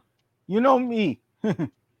on. You know me.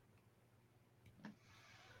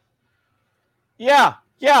 Yeah.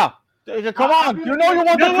 Come on. You know you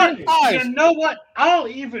want the cream pies. You know what? I'll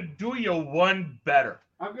even do you one better.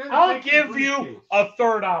 I'll give you a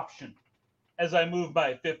third option as I move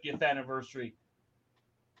my 50th anniversary.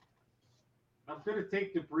 I'm going to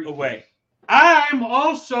take the briefcase away. I'm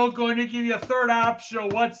also going to give you a third option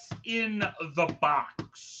of what's in the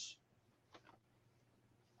box.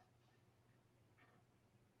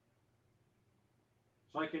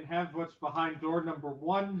 So I can have what's behind door number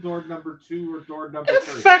 1, door number 2, or door number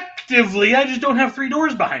 3. Effectively, I just don't have 3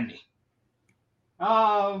 doors behind me.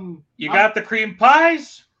 You got the cream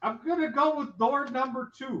pies? I'm going to go with door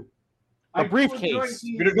number 2. A briefcase.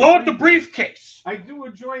 You're going to go with the briefcase. I do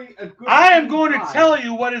enjoy a good. I am going to tell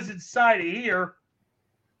you what is inside of here.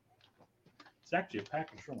 It's actually a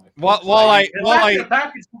package for my folks. While I a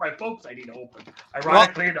package for my folks I need to open.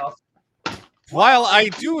 Ironically enough. while I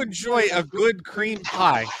do enjoy a good cream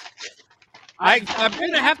pie, I'm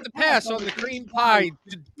going to have to pass on the cream pie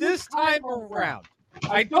this time around.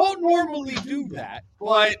 I don't normally do that,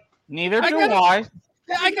 but neither do I.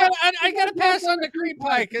 I gotta pass on the cream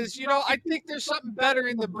pie because I think there's something better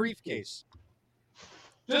in the briefcase.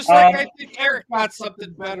 Just like I think Eric got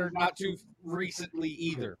something better not too recently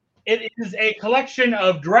either. It is a collection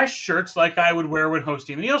of dress shirts like I would wear when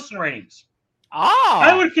hosting the Nielsen ratings. Ah,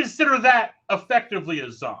 I would consider that effectively a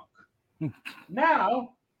zonk.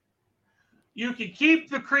 Now, you can keep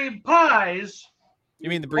the cream pies. You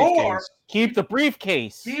mean the briefcase? Or keep the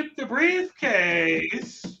briefcase. Keep the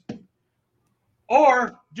briefcase.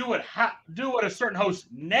 Or do what a certain host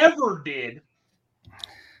never did.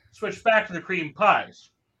 Switch back to the cream pies.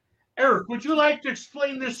 Eric, would you like to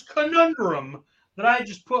explain this conundrum that I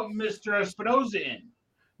just put Mr. Espinoza in,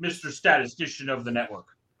 Mr. Statistician of the network?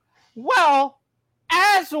 Well,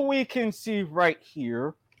 as we can see right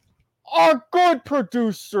here, our good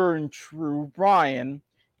producer and true, Brian,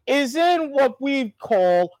 is in what we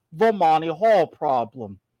call the Monty Hall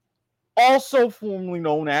problem, also formerly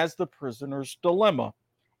known as the prisoner's dilemma.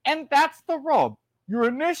 And that's the rub. You're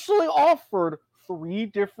initially offered 3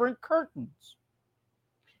 different curtains.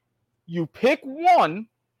 You pick one.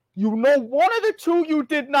 You know one of the 2 you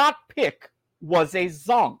did not pick was a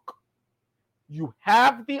zonk. You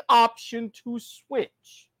have the option to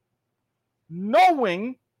switch,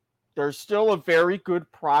 knowing there's still a very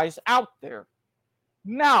good prize out there.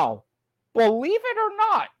 Now, believe it or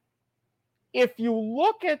not, if you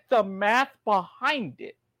look at the math behind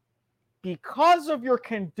it, because of your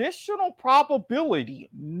conditional probability,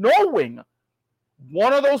 knowing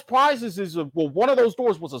one of those prizes one of those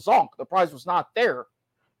doors was a zonk, the prize was not there,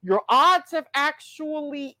 your odds have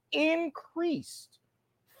actually increased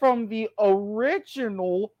from the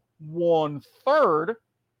original 1/3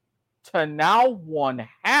 to now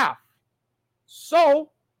 1/2.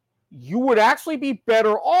 So you would actually be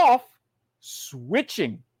better off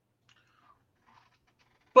switching.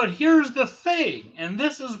 But here's the thing, and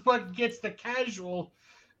this is what gets the casual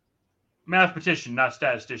mathematician, not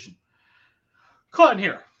statistician, caught in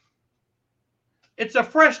here. It's a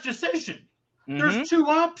fresh decision. There's 2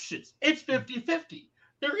 options. It's 50-50.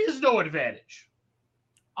 There is no advantage.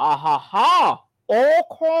 Ahaha! Au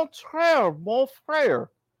contraire, mon frère.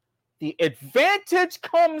 The advantage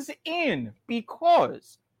comes in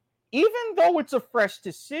because even though it's a fresh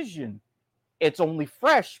decision, it's only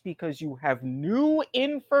fresh because you have new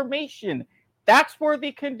information. That's where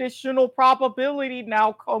the conditional probability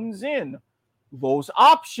now comes in. Those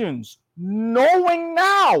options, knowing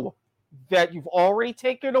now that you've already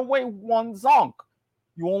taken away 1 zonk,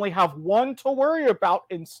 you only have 1 to worry about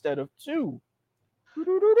instead of 2.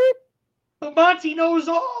 But Monty knows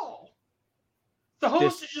all. The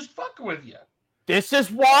host is just fucking with you. This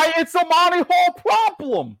is why it's a Monty Hall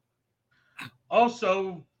problem.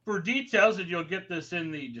 Also, for details, and you'll get this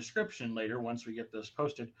in the description later once we get this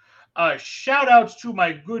posted, shout outs to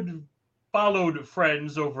my good followed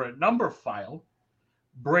friends over at Numberphile,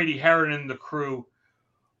 Brady Heron and the crew.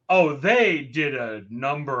 Oh, they did a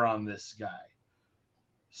number on this guy.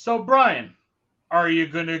 So, Brian, are you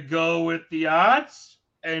going to go with the odds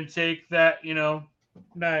and take that,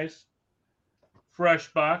 nice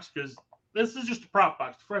fresh box? Because this is just a prop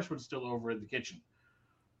box. The fresh one's still over in the kitchen.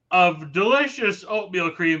 Of delicious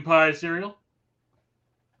oatmeal cream pie cereal?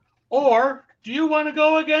 Or do you want to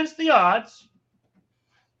go against the odds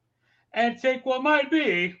and take what might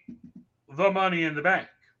be the money in the bank?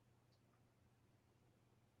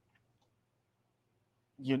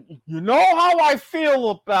 You know how I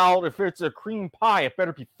feel about if it's a cream pie, it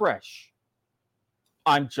better be fresh.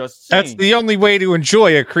 I'm just saying. That's the only way to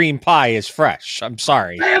enjoy a cream pie is fresh. I'm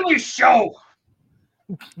sorry. Family show!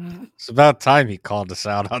 It's about time he called us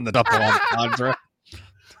out on the double entendre.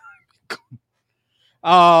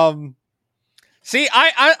 See,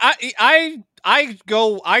 I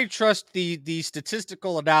trust the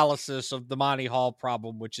statistical analysis of the Monty Hall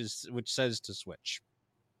problem, which says to switch.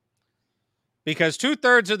 Because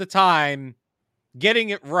 2/3 of the time, getting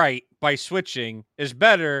it right by switching is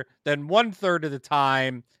better than 1/3 of the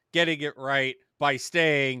time getting it right by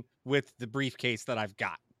staying with the briefcase that I've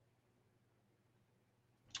got.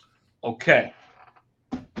 Okay.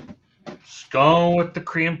 Just going with the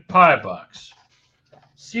cream pie box.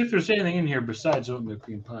 See if there's anything in here besides oatmeal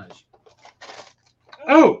cream pies.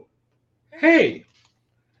 Oh! Hey!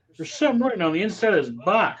 There's something written on the inside of this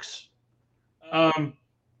box.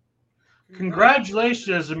 Congratulations,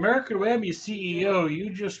 as American Whammy CEO, you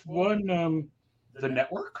just won the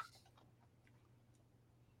network.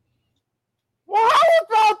 Well, how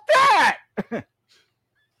about that?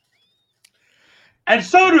 And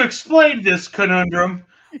so to explain this conundrum,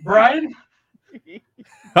 Brian,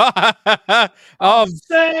 segue.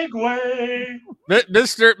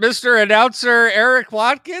 Mr. Announcer Eric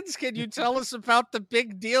Watkins, can you tell us about the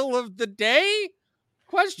big deal of the day?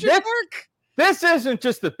 Question mark? This isn't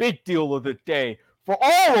just the big deal of the day. For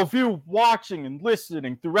all of you watching and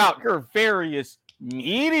listening throughout your various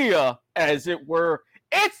media, as it were,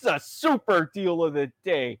 it's a super deal of the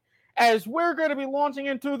day, as we're going to be launching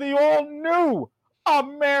into the all-new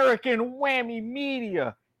American Whammy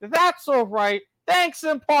Media. That's all right. Thanks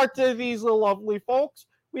in part to these lovely folks.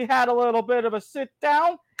 We had a little bit of a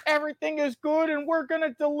sit-down. Everything is good, and we're going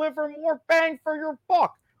to deliver more bang for your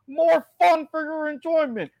buck, more fun for your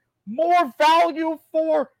enjoyment, more value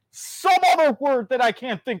for some other word that I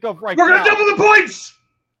can't think of right now. We're going to double the points!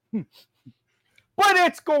 But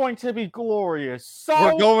it's going to be glorious.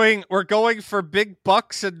 So we're going for big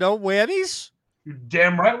bucks and no whammies? You're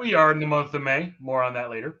damn right we are in the month of May. More on that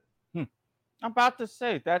later. I'm about to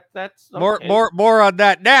say that's okay. More on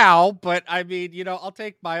that now, but I mean, you know, I'll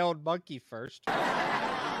take my own monkey first.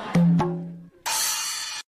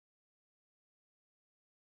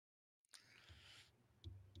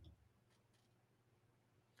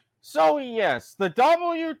 So yes, the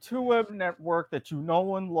W2M network that you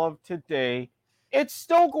know and love today, it's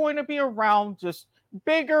still going to be around, just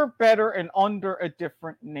bigger, better, and under a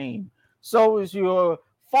different name. So as you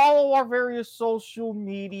follow our various social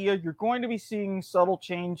media, you're going to be seeing subtle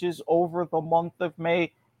changes over the month of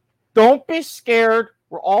May. Don't be scared.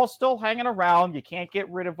 We're all still hanging around. You can't get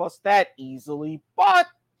rid of us that easily, but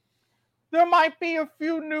there might be a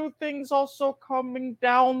few new things also coming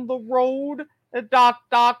down the road. ... You're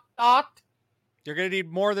going to need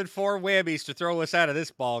more than 4 whammies to throw us out of this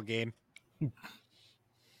ball game.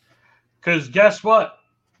 Because guess what?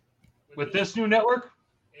 With this new network,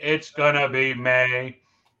 it's going to be May.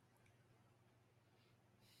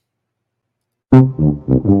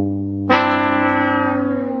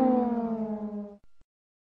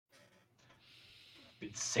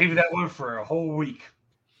 Save that one for a whole week.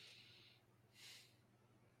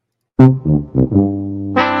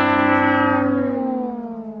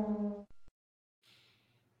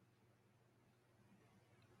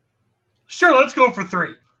 Sure, let's go for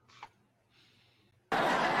 3.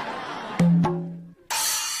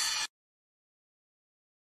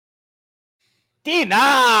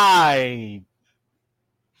 Denied.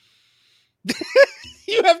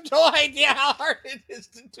 You have no idea how hard it is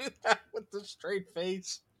to do that with the straight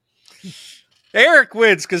face. Eric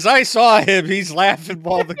wins because I saw him. He's laughing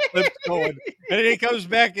while the clip's going. And then he comes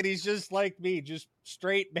back and he's just like me, just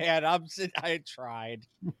straight man. I tried.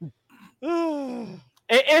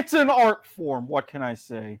 It's an art form. What can I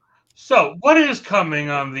say? So, what is coming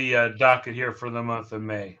on the docket here for the month of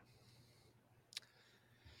May?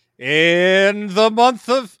 In the month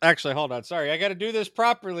of... Actually, hold on. Sorry, I got to do this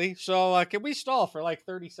properly. So, can we stall for like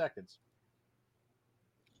 30 seconds?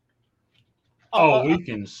 Oh, we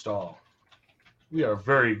can stall. We are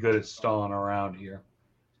very good at stalling around here.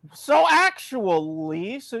 So,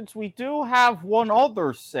 actually, since we do have one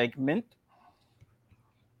other segment...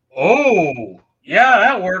 Oh, yeah,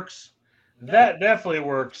 that works. That definitely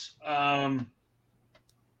works. Wow,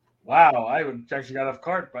 I actually got off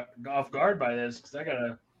guard by this because I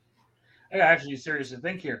gotta actually seriously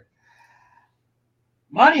think here.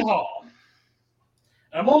 Monty Hall.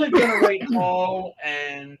 I'm only gonna rate Hall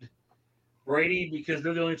and Brady because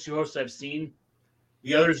they're the only 2 hosts I've seen.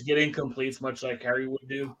 The others get incompletes, much like Harry would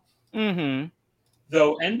do. Mm-hmm.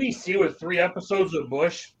 Though NBC with 3 episodes of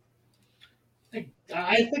Bush,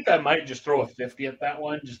 I think I might just throw a 50 at that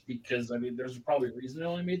one, just because, I mean, there's probably a reason they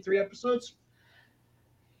only made 3 episodes.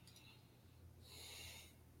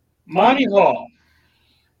 Monty Hall,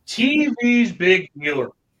 TV's big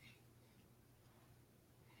healer.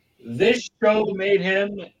 This show made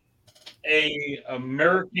him an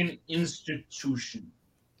American institution.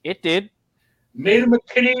 It did. Made him a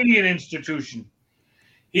Canadian institution.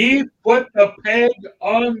 He put the peg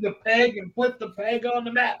on the peg and put the peg on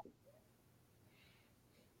the map.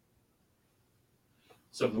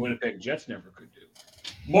 Something the Winnipeg Jets never could do.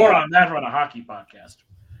 More on that on a hockey podcast.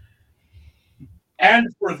 And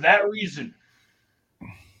for that reason,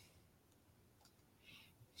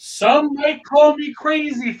 some might call me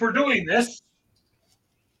crazy for doing this.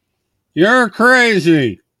 You're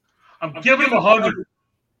crazy. I'm giving him 100.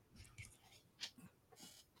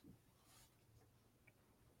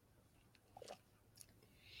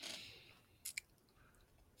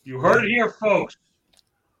 You heard it here, folks.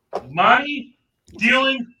 Monty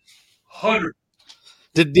dealing 100.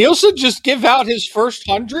 Did Nielsen just give out his first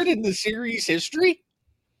 100 in the series history?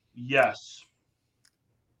 Yes.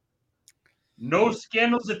 No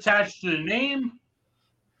scandals attached to the name.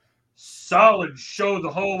 Solid show the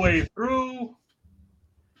whole way through.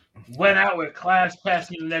 Went out with class,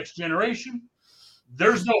 passing to the next generation.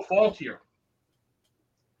 There's no fault here.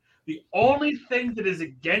 The only thing that is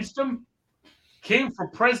against him came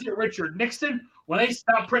from President Richard Nixon when they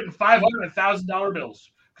stopped printing $500 and $1,000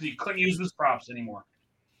 bills because he couldn't use his props anymore.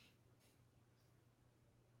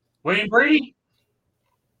 Wayne Brady,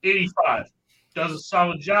 85. Does a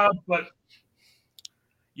solid job, but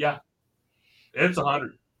yeah, it's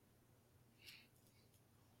 100.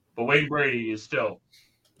 But Wayne Brady is still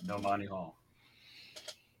no Monty Hall.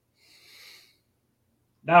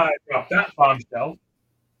 Now I dropped that bombshell.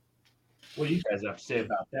 What do you guys have to say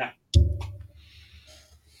about that?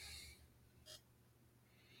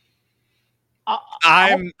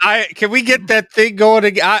 Can we get that thing going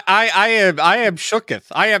again? I am shooketh.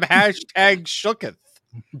 I am hashtag shooketh.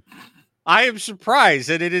 I am surprised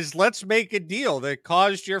that it is let's make a deal that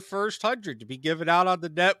caused your first 100 to be given out on the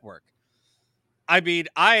network. I mean,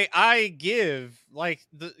 I give like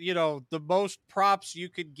the most props you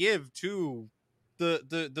could give to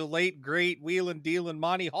the late great wheelin' dealin'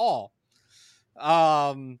 Monty Hall.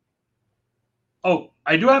 Oh,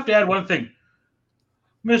 I do have to add one thing.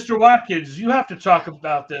 Mr. Watkins, you have to talk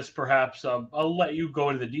about this perhaps. I'll let you go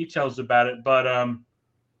into the details about it. But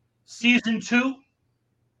season 2,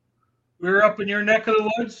 we were up in your neck of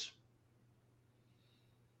the woods.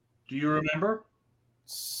 Do you remember?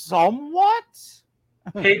 Somewhat.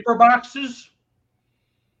 Paper boxes.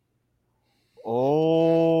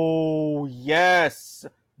 Oh, yes.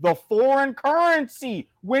 The foreign currency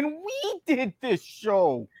when we did this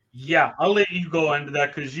show. Yeah, I'll let you go into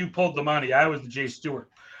that because you pulled the money. I was the Jay Stewart,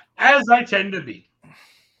 as I tend to be.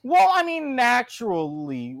 Well, I mean,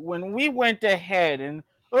 naturally, when we went ahead in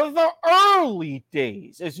the early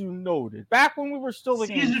days, as you noted, back when we were still the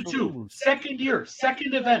Season 2, second year,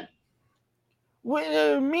 second event.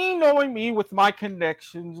 Me knowing me with my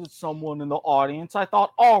connections with someone in the audience, I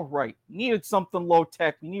thought, all right, needed something low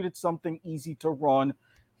tech, we needed something easy to run.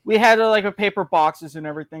 We had like a paper boxes and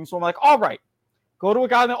everything, so I'm like, all right, go to a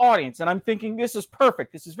guy in the audience, and I'm thinking this is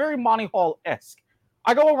perfect. This is very Monty Hall-esque.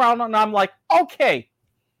 I go around and I'm like, okay,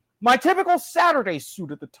 my typical Saturday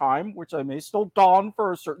suit at the time, which I may still don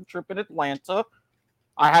for a certain trip in Atlanta.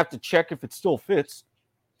 I have to check if it still fits.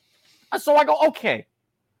 So I go, okay,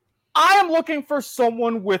 I am looking for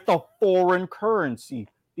someone with a foreign currency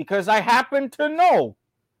because I happen to know,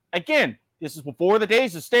 again, this is before the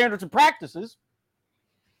days of standards and practices,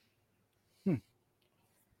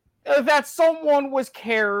 that someone was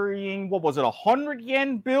carrying, what was it, 100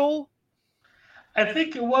 yen bill? I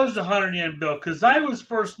think it was a 100 yen bill because I was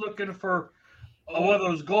first looking for one of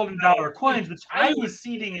those golden dollar coins, which I was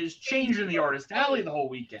seating as change in the artist alley the whole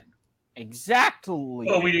weekend. Exactly.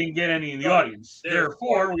 But we didn't get any in the audience.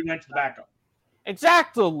 Therefore, we went to the backup.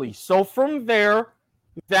 Exactly. So from there,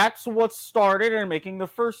 that's what started in making the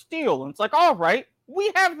first deal. And it's like, all right,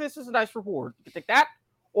 we have this as a nice reward. You can take that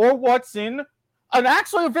or what's in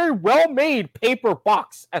actually a very well-made paper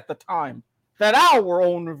box at the time that our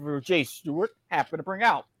owner, Jay Stewart, happened to bring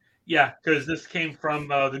out. Yeah, because this came from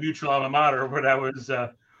the mutual alma mater when I was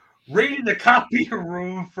raiding the copy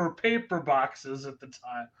room for paper boxes at the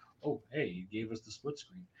time. Oh, hey, you gave us the split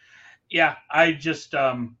screen. Yeah, I just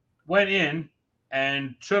went in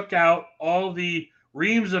and took out all the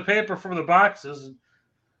reams of paper from the boxes. And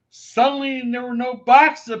suddenly, there were no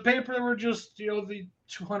boxes of paper. There were just, the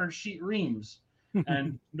 200 sheet reams.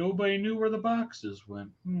 And nobody knew where the boxes went.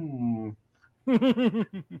 By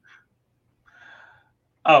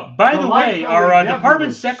the way, our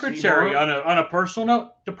department secretary, on a personal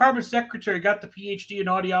note, department secretary got the PhD in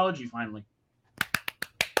audiology finally.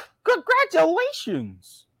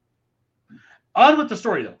 Congratulations! On with the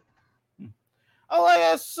story, though.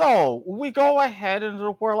 So we go ahead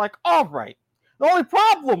and we're like, all right. The only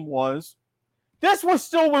problem was, this was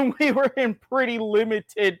still when we were in pretty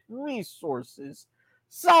limited resources.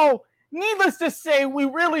 So, needless to say, we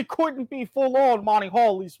really couldn't be full-on Monty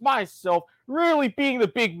Hall, at least myself, really being the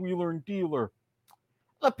big wheeler and dealer.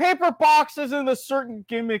 The paper boxes and the certain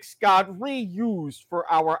gimmicks got reused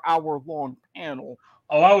for our hour-long panel.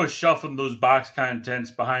 Oh, I was shuffling those box contents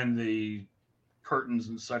behind the curtains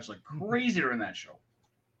and such like crazy during that show.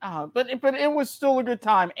 But it was still a good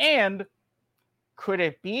time. And could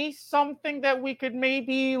it be something that we could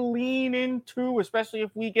maybe lean into, especially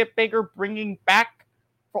if we get bigger, bringing back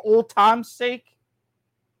for old time's sake?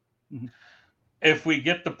 If we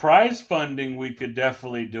get the prize funding, we could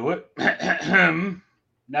definitely do it.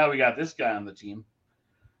 Now we got this guy on the team.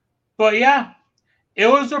 But yeah, it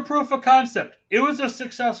was a proof of concept. It was a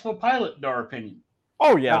successful pilot, in our opinion.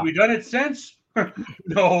 Oh, yeah. Have we done it since?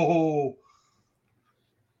 No.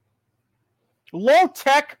 Low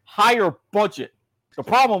tech, higher budget. The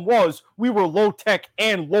problem was we were low tech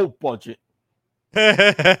and low budget.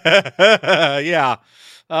 Yeah.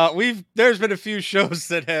 There's been a few shows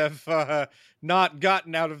that have not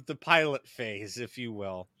gotten out of the pilot phase, if you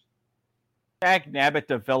will. Dag nabbit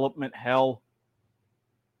development hell.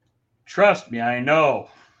 Trust me, I know.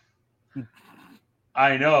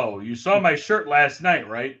 I know. You saw my shirt last night,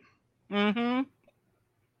 right? Mm-hmm.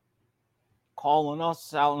 Calling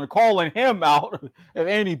us out and calling him out of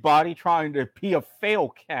anybody trying to be a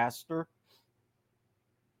fail caster.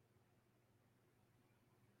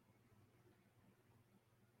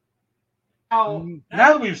 Now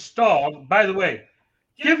that we've stalled, by the way,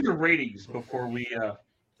 give your ratings before we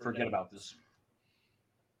forget about this.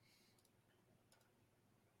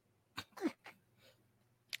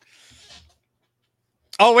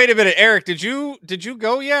 Oh, wait a minute, Eric, did you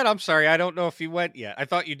go yet? I'm sorry, I don't know if you went yet. I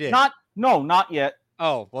thought you did. Not yet.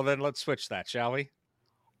 Oh, well then let's switch that, shall we?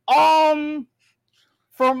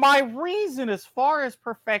 For my reason, as far as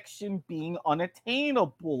perfection being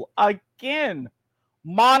unattainable, again,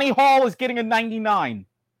 Monty Hall is getting a 99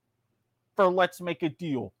 for Let's Make a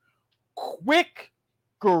Deal. Quick,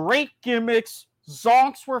 great gimmicks.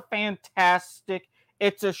 Zonks were fantastic.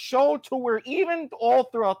 It's a show to where even all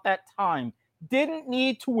throughout that time, didn't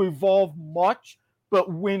need to evolve much,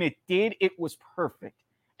 but when it did, it was perfect.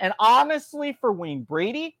 And honestly, for Wayne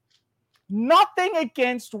Brady, nothing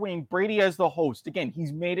against Wayne Brady as the host. Again,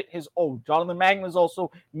 he's made it his own. Jonathan Magnan has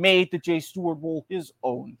also made the Jay Stewart role his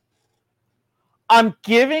own. I'm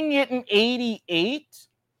giving it an 88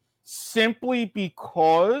 simply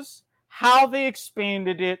because how they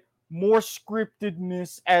expanded it, more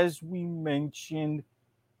scriptedness, as we mentioned.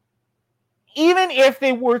 Even if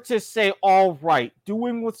they were to say, all right,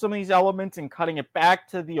 doing with some of these elements and cutting it back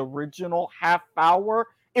to the original half hour,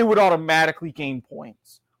 it would automatically gain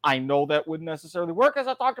points. I know that wouldn't necessarily work, as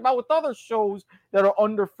I talked about with other shows that are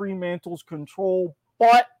under Fremantle's control,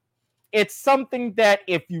 but it's something that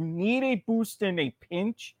if you need a boost in a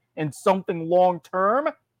pinch and something long-term,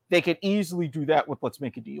 they could easily do that with Let's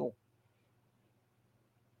Make a Deal.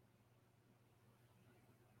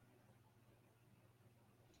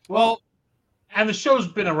 Well, and the show's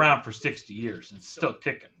been around for 60 years and it's still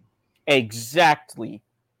ticking. Exactly.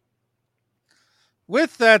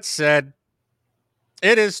 With that said,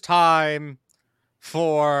 it is time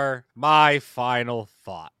for my final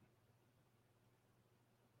thought.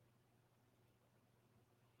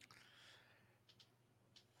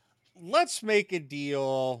 Let's Make a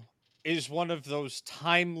Deal is one of those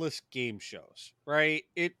timeless game shows, right?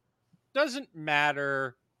 It doesn't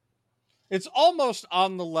matter. It's almost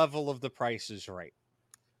on the level of The Price is Right.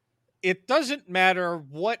 It doesn't matter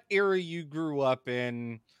what era you grew up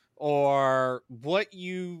in or what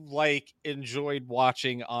you enjoyed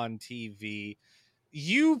watching on TV.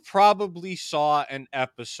 You probably saw an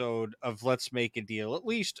episode of Let's Make a Deal at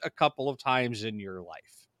least a couple of times in your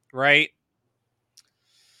life, right?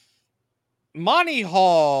 Monty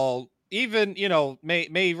Hall, even,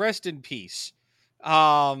 may rest in peace.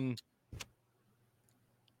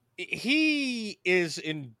 He is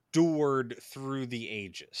endured through the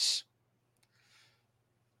ages.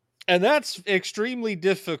 And that's extremely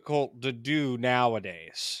difficult to do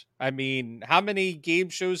nowadays. I mean, how many game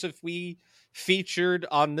shows have we featured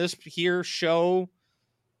on this here show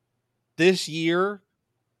this year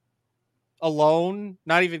alone?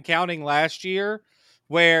 Not even counting last year,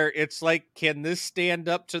 where it's like, can this stand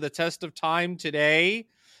up to the test of time today?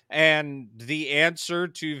 And the answer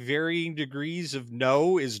to varying degrees of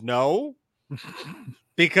no is no.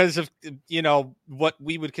 Because of, what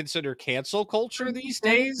we would consider cancel culture these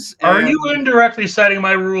days. Are you indirectly citing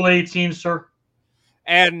my Rule 18, sir?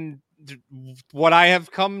 And what I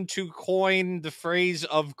have come to coin the phrase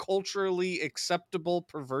of culturally acceptable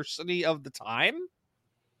perversity of the time?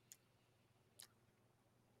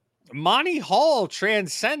 Monty Hall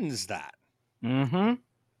transcends that. Mm-hmm.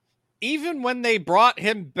 Even when they brought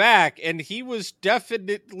him back, and he was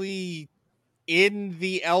definitely in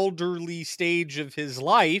the elderly stage of his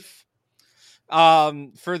life,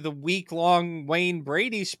 for the week-long Wayne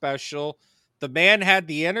Brady special, the man had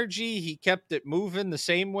the energy. He kept it moving the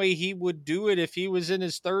same way he would do it if he was in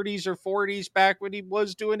his 30s or 40s back when he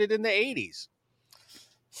was doing it in the 80s.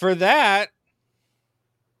 For that,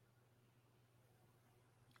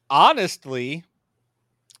 honestly,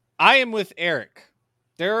 I am with Eric.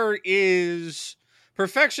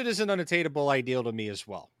 Perfection is an unattainable ideal to me as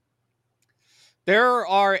well. There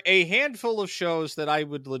are a handful of shows that I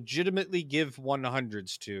would legitimately give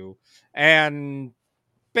 100s to, and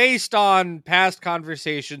based on past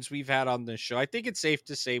conversations we've had on this show, I think it's safe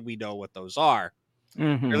to say we know what those are.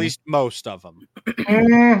 Mhm. Or at least most of them.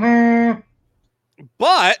 Mhm.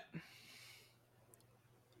 But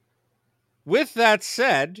with that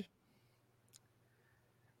said,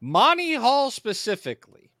 Monty Hall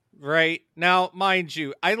specifically, right? Now, mind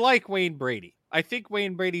you, I like Wayne Brady. I think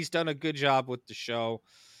Wayne Brady's done a good job with the show.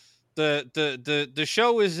 The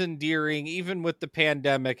show is endearing even with the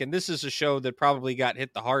pandemic, and this is a show that probably got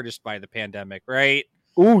hit the hardest by the pandemic, right?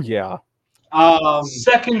 Oh yeah.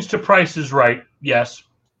 Seconds to Price is Right. Yes.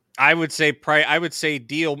 I would say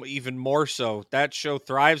Deal even more so. That show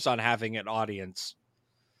thrives on having an audience.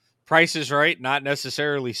 Price is Right, not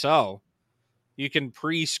necessarily so. You can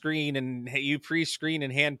pre-screen and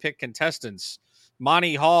handpick contestants.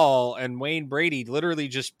 Monty Hall and Wayne Brady literally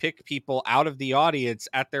just pick people out of the audience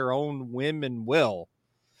at their own whim and will.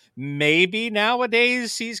 Maybe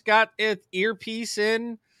nowadays he's got an earpiece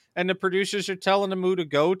in and the producers are telling him who to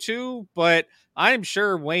go to, but I'm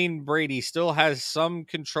sure Wayne Brady still has some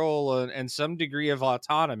control and some degree of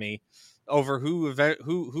autonomy over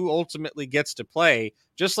who ultimately gets to play,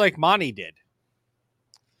 just like Monty did.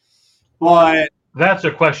 But that's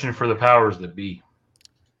a question for the powers that be.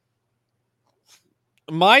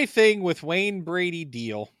 My thing with Wayne Brady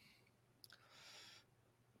Deal,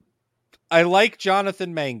 I like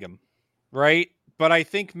Jonathan Mangum, right? But I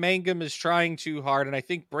think Mangum is trying too hard, and I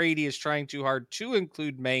think Brady is trying too hard to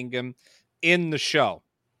include Mangum in the show.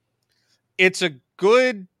 It's a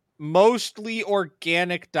good, mostly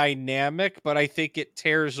organic dynamic, but I think it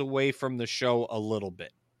tears away from the show a little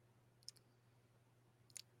bit.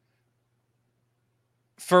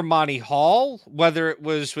 For Monty Hall, whether it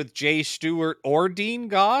was with Jay Stewart or Dean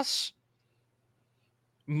Goss,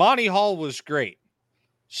 Monty Hall was great.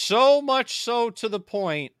 So much so to the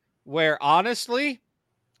point where, honestly,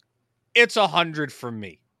 it's 100 from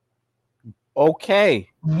me. Okay.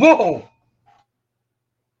 Whoa.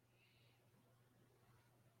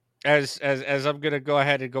 As I'm going to go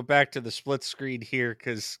ahead and go back to the split screen here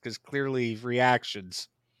because clearly reactions.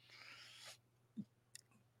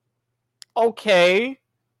 Okay.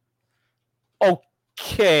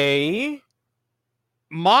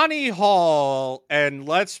 Monty Hall and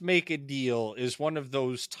Let's Make a Deal is one of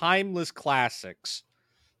those timeless classics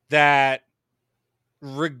that,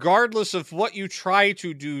 regardless of what you try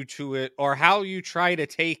to do to it or how you try to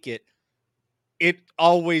take it, it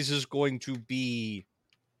always is going to be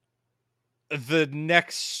the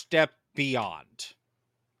next step beyond.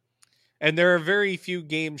 And there are very few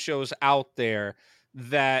game shows out there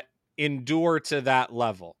that endure to that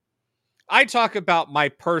level. I talk about my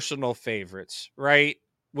personal favorites, right?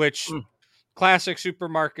 Which Classic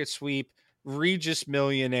Supermarket Sweep, Regis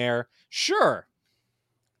Millionaire, sure.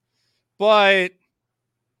 But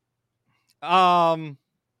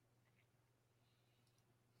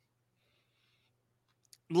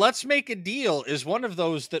Let's Make a Deal is one of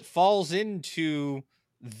those that falls into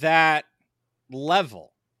that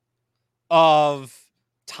level of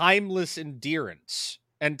timeless endurance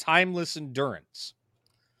and timeless endurance.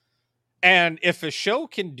 And if a show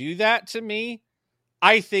can do that to me,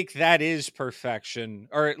 I think that is perfection,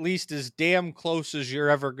 or at least as damn close as you're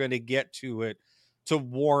ever going to get to it to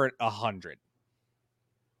warrant 100.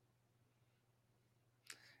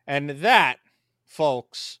 And that,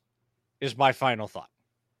 folks, is my final thought.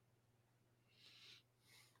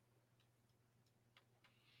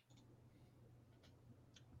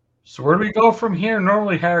 So where do we go from here?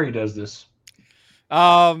 Normally Harry does this.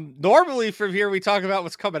 Normally from here we talk about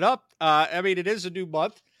what's coming up. I mean, it is a new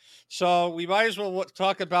month, so we might as well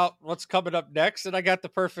talk about what's coming up next. And I got the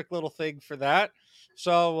perfect little thing for that.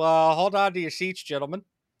 So hold on to your seats, gentlemen.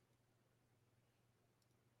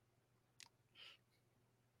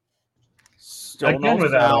 Again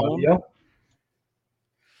without audio.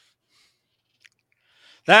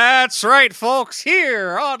 That's right, folks.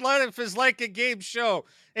 Here on Life is Like a Game Show,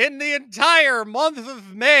 in the entire month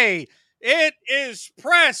of May, it is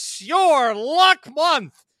Press Your Luck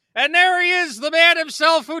Month. And there he is, the man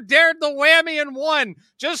himself who dared the whammy and won,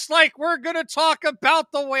 just like we're going to talk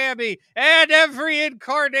about the whammy and every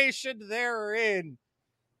incarnation therein.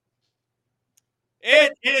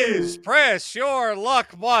 It is Press Your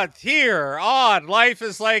Luck Month here on Life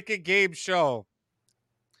is Like a Game Show.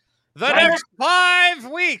 The next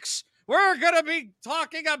 5 weeks, we're going to be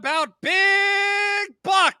talking about big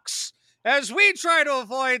bucks as we try to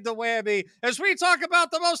avoid the whammy, as we talk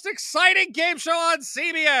about the most exciting game show on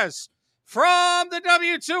CBS. From the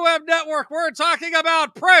W2M network, we're talking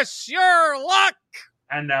about Press Your Luck.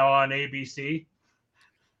 And now on ABC.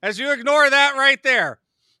 As you ignore that right there.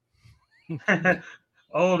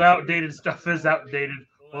 Old, outdated stuff is outdated.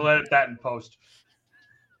 We'll edit that in post.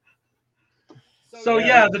 So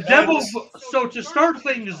yeah, the Devil. So to start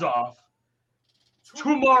things off,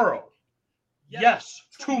 tomorrow. Yes,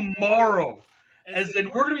 tomorrow. As in,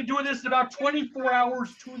 we're going to be doing this in about 24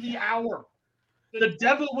 hours to the hour. The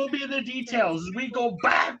devil will be in the details as we go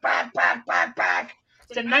back to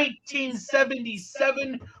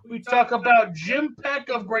 1977. We talk about Jim Peck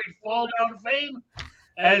of Great Fall Down fame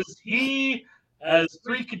as he has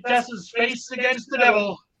 3 contestants faced against the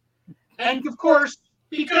devil. And of course,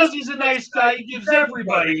 because he's a nice guy, he gives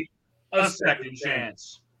everybody a second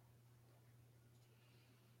chance.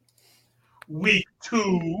 Week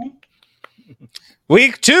 2.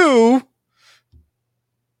 Week 2.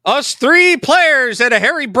 Us 3 players and a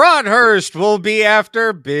Harry Broadhurst will be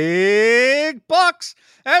after big bucks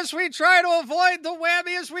as we try to avoid the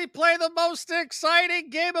whammy as we play the most exciting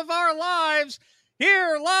game of our lives.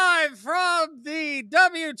 Here live from the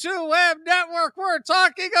W2M Network, we're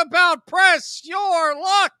talking about Press Your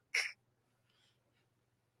Luck.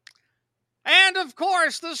 And of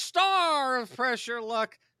course, the star of Press Your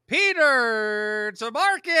Luck, Peter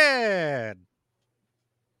Tamarkin.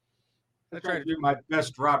 I tried to do my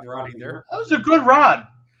best Rod Roddy there. That was a good rod.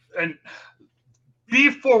 And be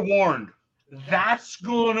forewarned, that's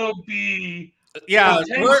going to be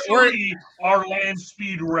potentially our land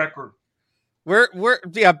speed record.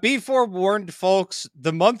 Be forewarned, folks.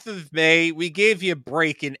 The month of May, we gave you a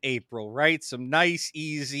break in April, right? Some nice,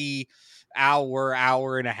 easy hour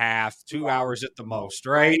and a half, 2 hours at the most,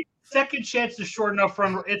 right? Second chance is short enough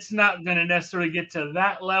run. It's not going to necessarily get to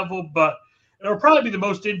that level, but it'll probably be the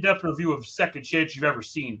most in-depth review of Second Chance you've ever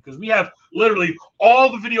seen because we have literally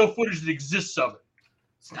all the video footage that exists of it.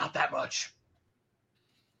 It's not that much.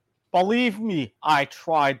 Believe me, I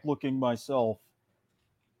tried looking myself.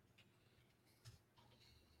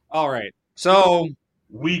 All right. So,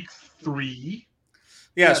 week 3.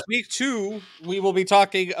 Yes, week 2, we will be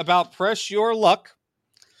talking about Press Your Luck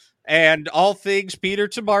and all things Peter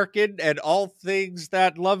Tamarkin and all things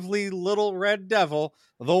that lovely little red devil,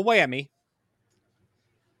 the whammy.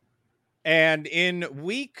 And in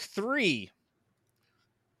week 3,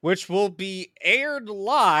 which will be aired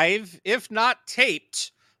live, if not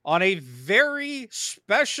taped, on a very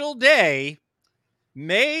special day,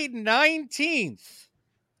 May 19th,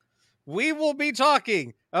 we will be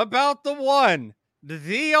talking about the one,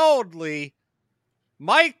 the only,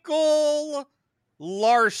 Michael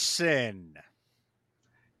Larson.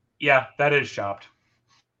 Yeah, that is shopped.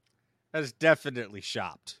 That's definitely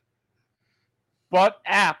shopped. But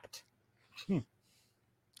apt.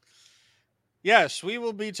 Yes, we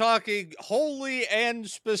will be talking wholly and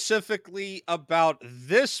specifically about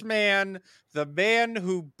this man, the man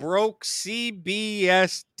who broke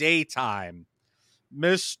CBS daytime,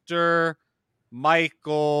 Mr.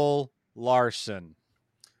 Michael Larson.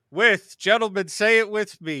 With, gentlemen, say it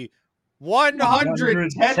with me,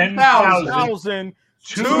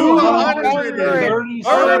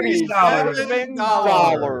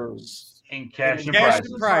 $110,237 in cash and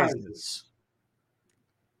prizes.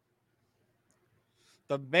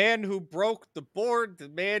 The man who broke the board, the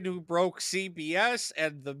man who broke CBS,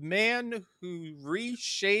 and the man who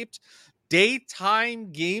reshaped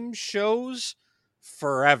daytime game shows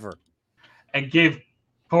forever. And gave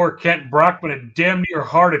poor Kent Brockman a damn near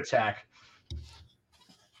heart attack.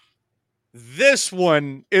 This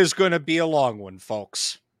one is going to be a long one,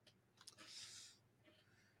 folks.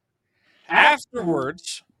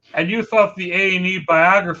 Afterwards. And you thought the A&E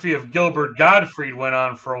biography of Gilbert Gottfried went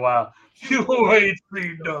on for a while. You ain't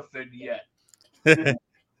seen nothing yet.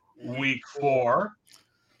 Week 4.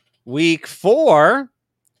 Week 4,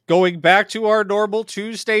 going back to our normal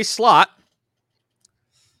Tuesday slot,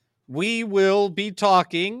 we will be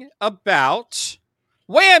talking about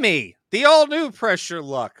Whammy, the all-new Press Your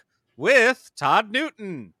Luck, with Todd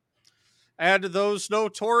Newton, and those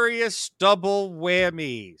notorious double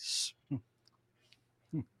whammies.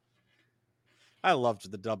 I loved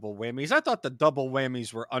the double whammies. I thought the double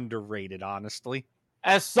whammies were underrated, honestly.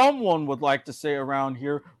 As someone would like to say around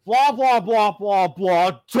here, blah, blah, blah, blah,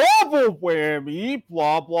 blah, double whammy,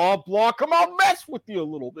 blah, blah, blah. Come on, mess with you a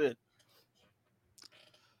little bit.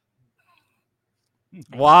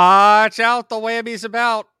 Watch out, the whammy's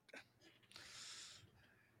about.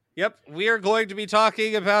 Yep, we are going to be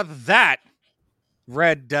talking about that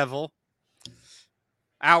Red Devil.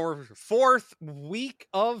 Our 4th week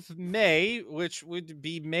of May, which would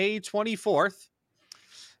be May 24th.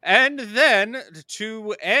 And then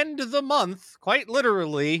to end the month, quite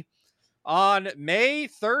literally, on May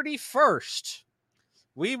 31st,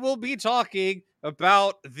 we will be talking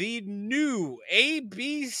about the new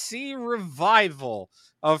ABC revival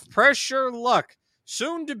of Press Your Luck,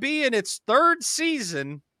 soon to be in its third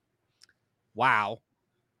season. Wow.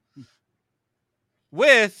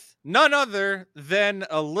 With none other than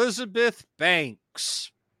Elizabeth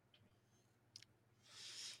Banks.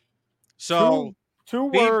 So, two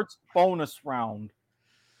words, bonus round.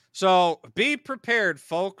 So be prepared,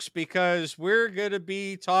 folks, because we're going to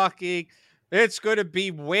be talking. It's going to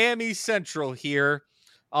be Whammy Central here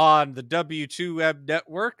on the W2M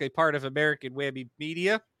Network, a part of American Whammy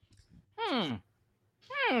Media. And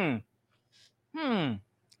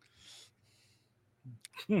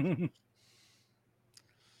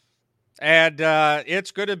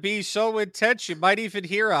it's going to be so intense you might even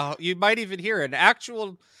hear an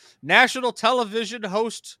actual national television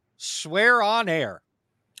host swear on air.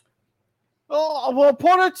 Well, we'll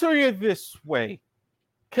put it to you this way,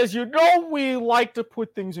 because you know we like to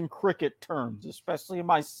put things in cricket terms, especially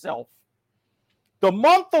myself. The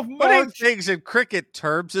month of March. Putting things in cricket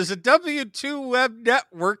terms is a W2M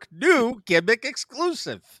Network new gimmick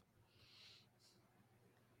exclusive.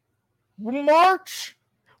 March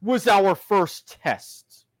was our first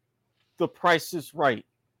test. The Price is Right.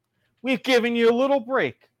 We've given you a little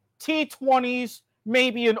break. T20s,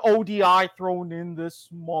 maybe an ODI thrown in this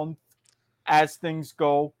month as things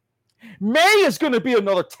go. May is going to be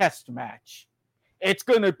another test match. It's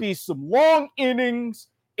going to be some long innings.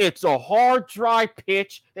 It's a hard, dry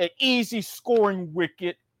pitch, an easy scoring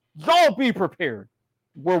wicket. Y'all be prepared.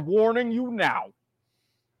 We're warning you now.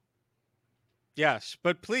 Yes,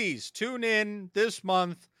 but please tune in this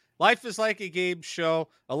month. Life is Like a Game show,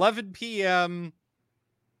 11 p.m.,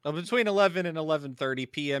 between 11 and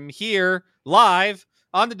 11:30 p.m. here, live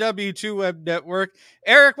on the W2M Network.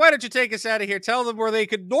 Eric, why don't you take us out of here? Tell them where they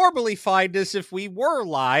could normally find us if we were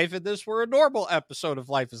live and this were a normal episode of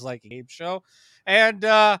Life is Like a Game show. And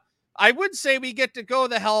I would say we get to go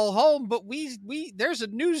the hell home, but we there's a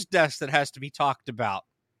news desk that has to be talked about.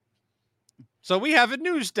 So we have a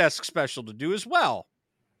news desk special to do as well.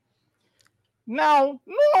 Now,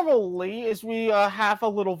 normally, as we have a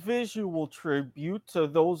little visual tribute to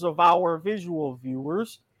those of our visual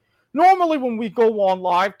viewers, normally when we go on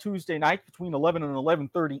live Tuesday night between 11 and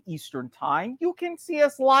 11:30 Eastern Time, you can see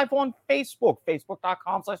us live on Facebook,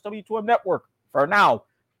 facebook.com/W2M Network for now.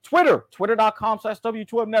 Twitter,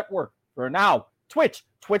 twitter.com/W2M Network for now. Twitch,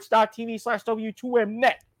 twitch.tv/W2M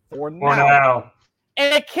Net for now.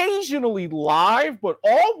 And occasionally live, but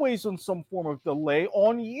always on some form of delay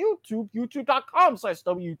on YouTube,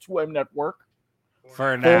 youtube.com/W2M Network.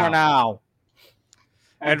 For now.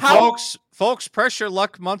 And folks, Pressure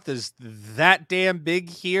Luck Month is that damn big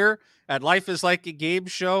here at Life is Like a Game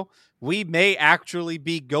show. We may actually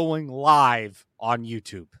be going live on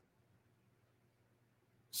YouTube.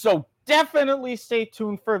 So definitely stay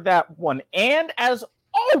tuned for that one. And as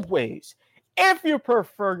always, if you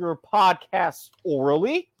prefer your podcast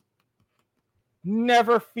orally,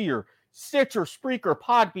 never fear. Stitcher, Spreaker,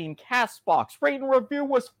 Podbean, CastBox, rate and review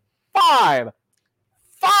was 5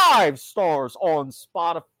 stars on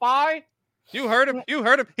Spotify. You heard him.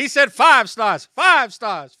 He said 5 stars, 5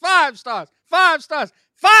 stars, 5 stars, 5 stars,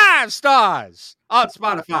 5 stars on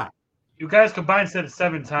Spotify. You guys combined said it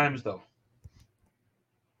 7 times, though.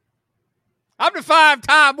 I'm the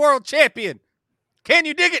 5-time world champion. Can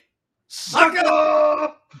you dig it?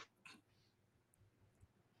 Sucker!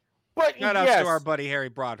 But shout out to our buddy Harry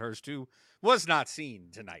Broadhurst, who was not seen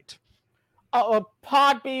tonight.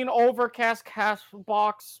 Podbean, Overcast,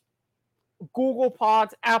 CastBox, Google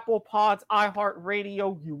Pods, Apple Pods,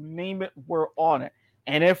 iHeartRadio, you name it, we're on it.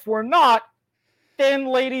 And if we're not, then,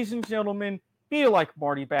 ladies and gentlemen, be like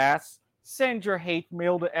Marty Bass. Send your hate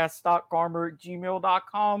mail to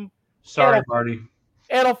s.garmer@gmail.com. Sorry, Marty.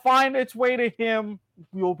 It'll find its way to him.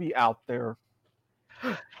 We'll be out there.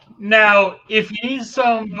 Now, if you need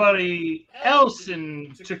somebody else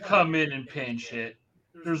to come in and pinch hit,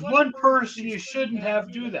 there's one person you shouldn't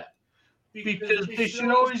have do that. Because they should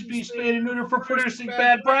always be spayed and neutered for producing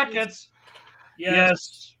bad brackets.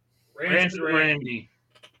 Yes, Rancid Randy.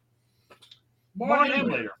 More on him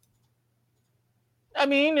later. I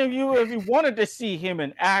mean, if you wanted to see him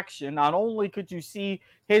in action, not only could you see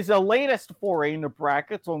his latest foray into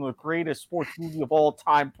brackets on the greatest sports movie of all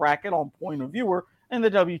time bracket on Point of Viewer in the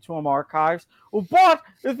W2M archives, but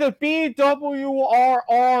the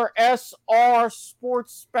BWRRSR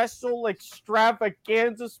Sports Special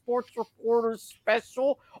Extravaganza Sports Reporters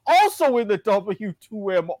Special, also in the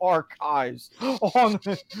W2M archives on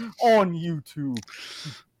YouTube.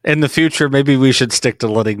 In the future, maybe we should stick to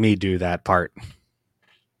letting me do that part.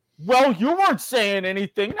 Well, you weren't saying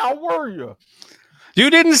anything, now were you?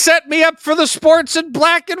 You didn't set me up for the sports in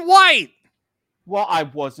black and white. Well, I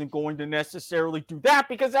wasn't going to necessarily do that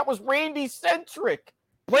because that was Randy-centric.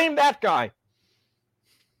 Blame that guy.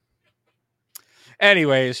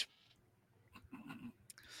 Anyways,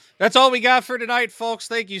 that's all we got for tonight, folks.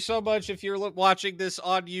 Thank you so much. If you're watching this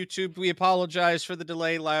on YouTube, we apologize for the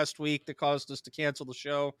delay last week that caused us to cancel the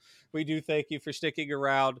show. We do thank you for sticking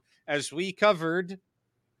around as we covered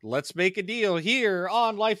Let's Make a Deal here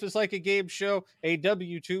on Life is Like a Game Show, a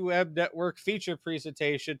W2M Network feature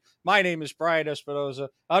presentation. My name is Brian Espinoza.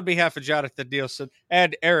 On behalf of Jonathan Nielsen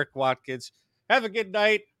and Eric Watkins, have a good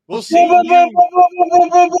night. We'll see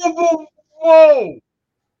you. Whoa!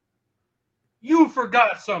 You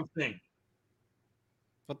forgot something.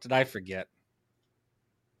 What did I forget?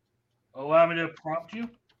 Allow me to prompt you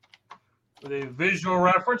with a visual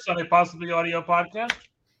reference on a possibly audio podcast.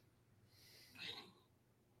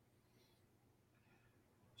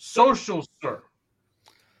 Social, sir.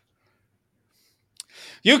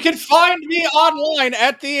 You can find me online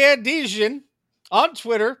at the Andesian on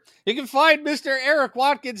Twitter. You can find Mr. Eric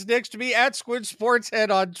Watkins next to me at Squid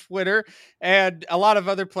Sportshead on Twitter and a lot of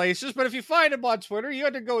other places. But if you find him on Twitter, you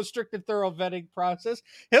undergo a strict and thorough vetting process.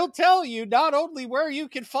 He'll tell you not only where you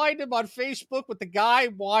can find him on Facebook with the Guy,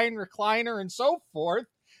 Wine, Recliner, and so forth.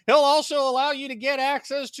 He'll also allow you to get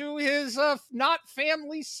access to his not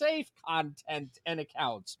family safe content and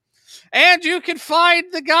accounts. And you can find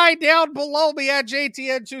the guy down below me at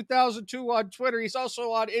JTN2002 on Twitter. He's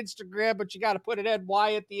also on Instagram, but you got to put an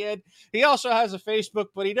NY at the end. He also has a Facebook,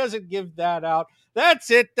 but he doesn't give that out. That's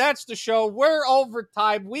it. That's the show. We're over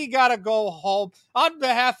time. We got to go home. On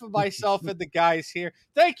behalf of myself and the guys here,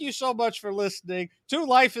 thank you so much for listening to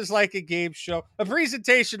Life is Like a Game Show, a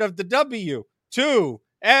presentation of the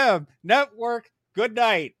W2M Network. Good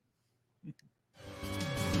night.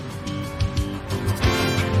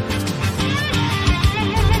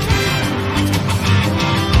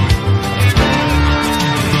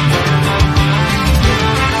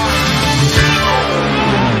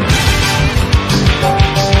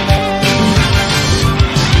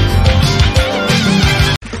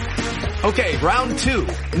 Okay, round two.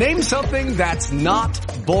 Name something that's not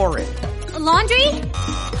boring. A laundry?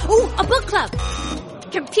 Ooh, a book club.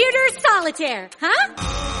 Computer solitaire, huh?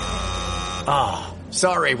 Ah,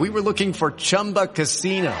 sorry, we were looking for Chumba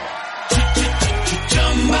Casino.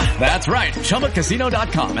 That's right,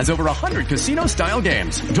 ChumbaCasino.com has over 100 casino-style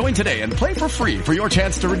games. Join today and play for free for your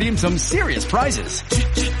chance to redeem some serious prizes.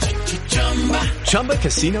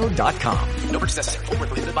 ChumbaCasino.com. No purchase necessary. Void where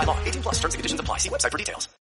prohibited by law. 18+ terms and conditions apply. See website for details.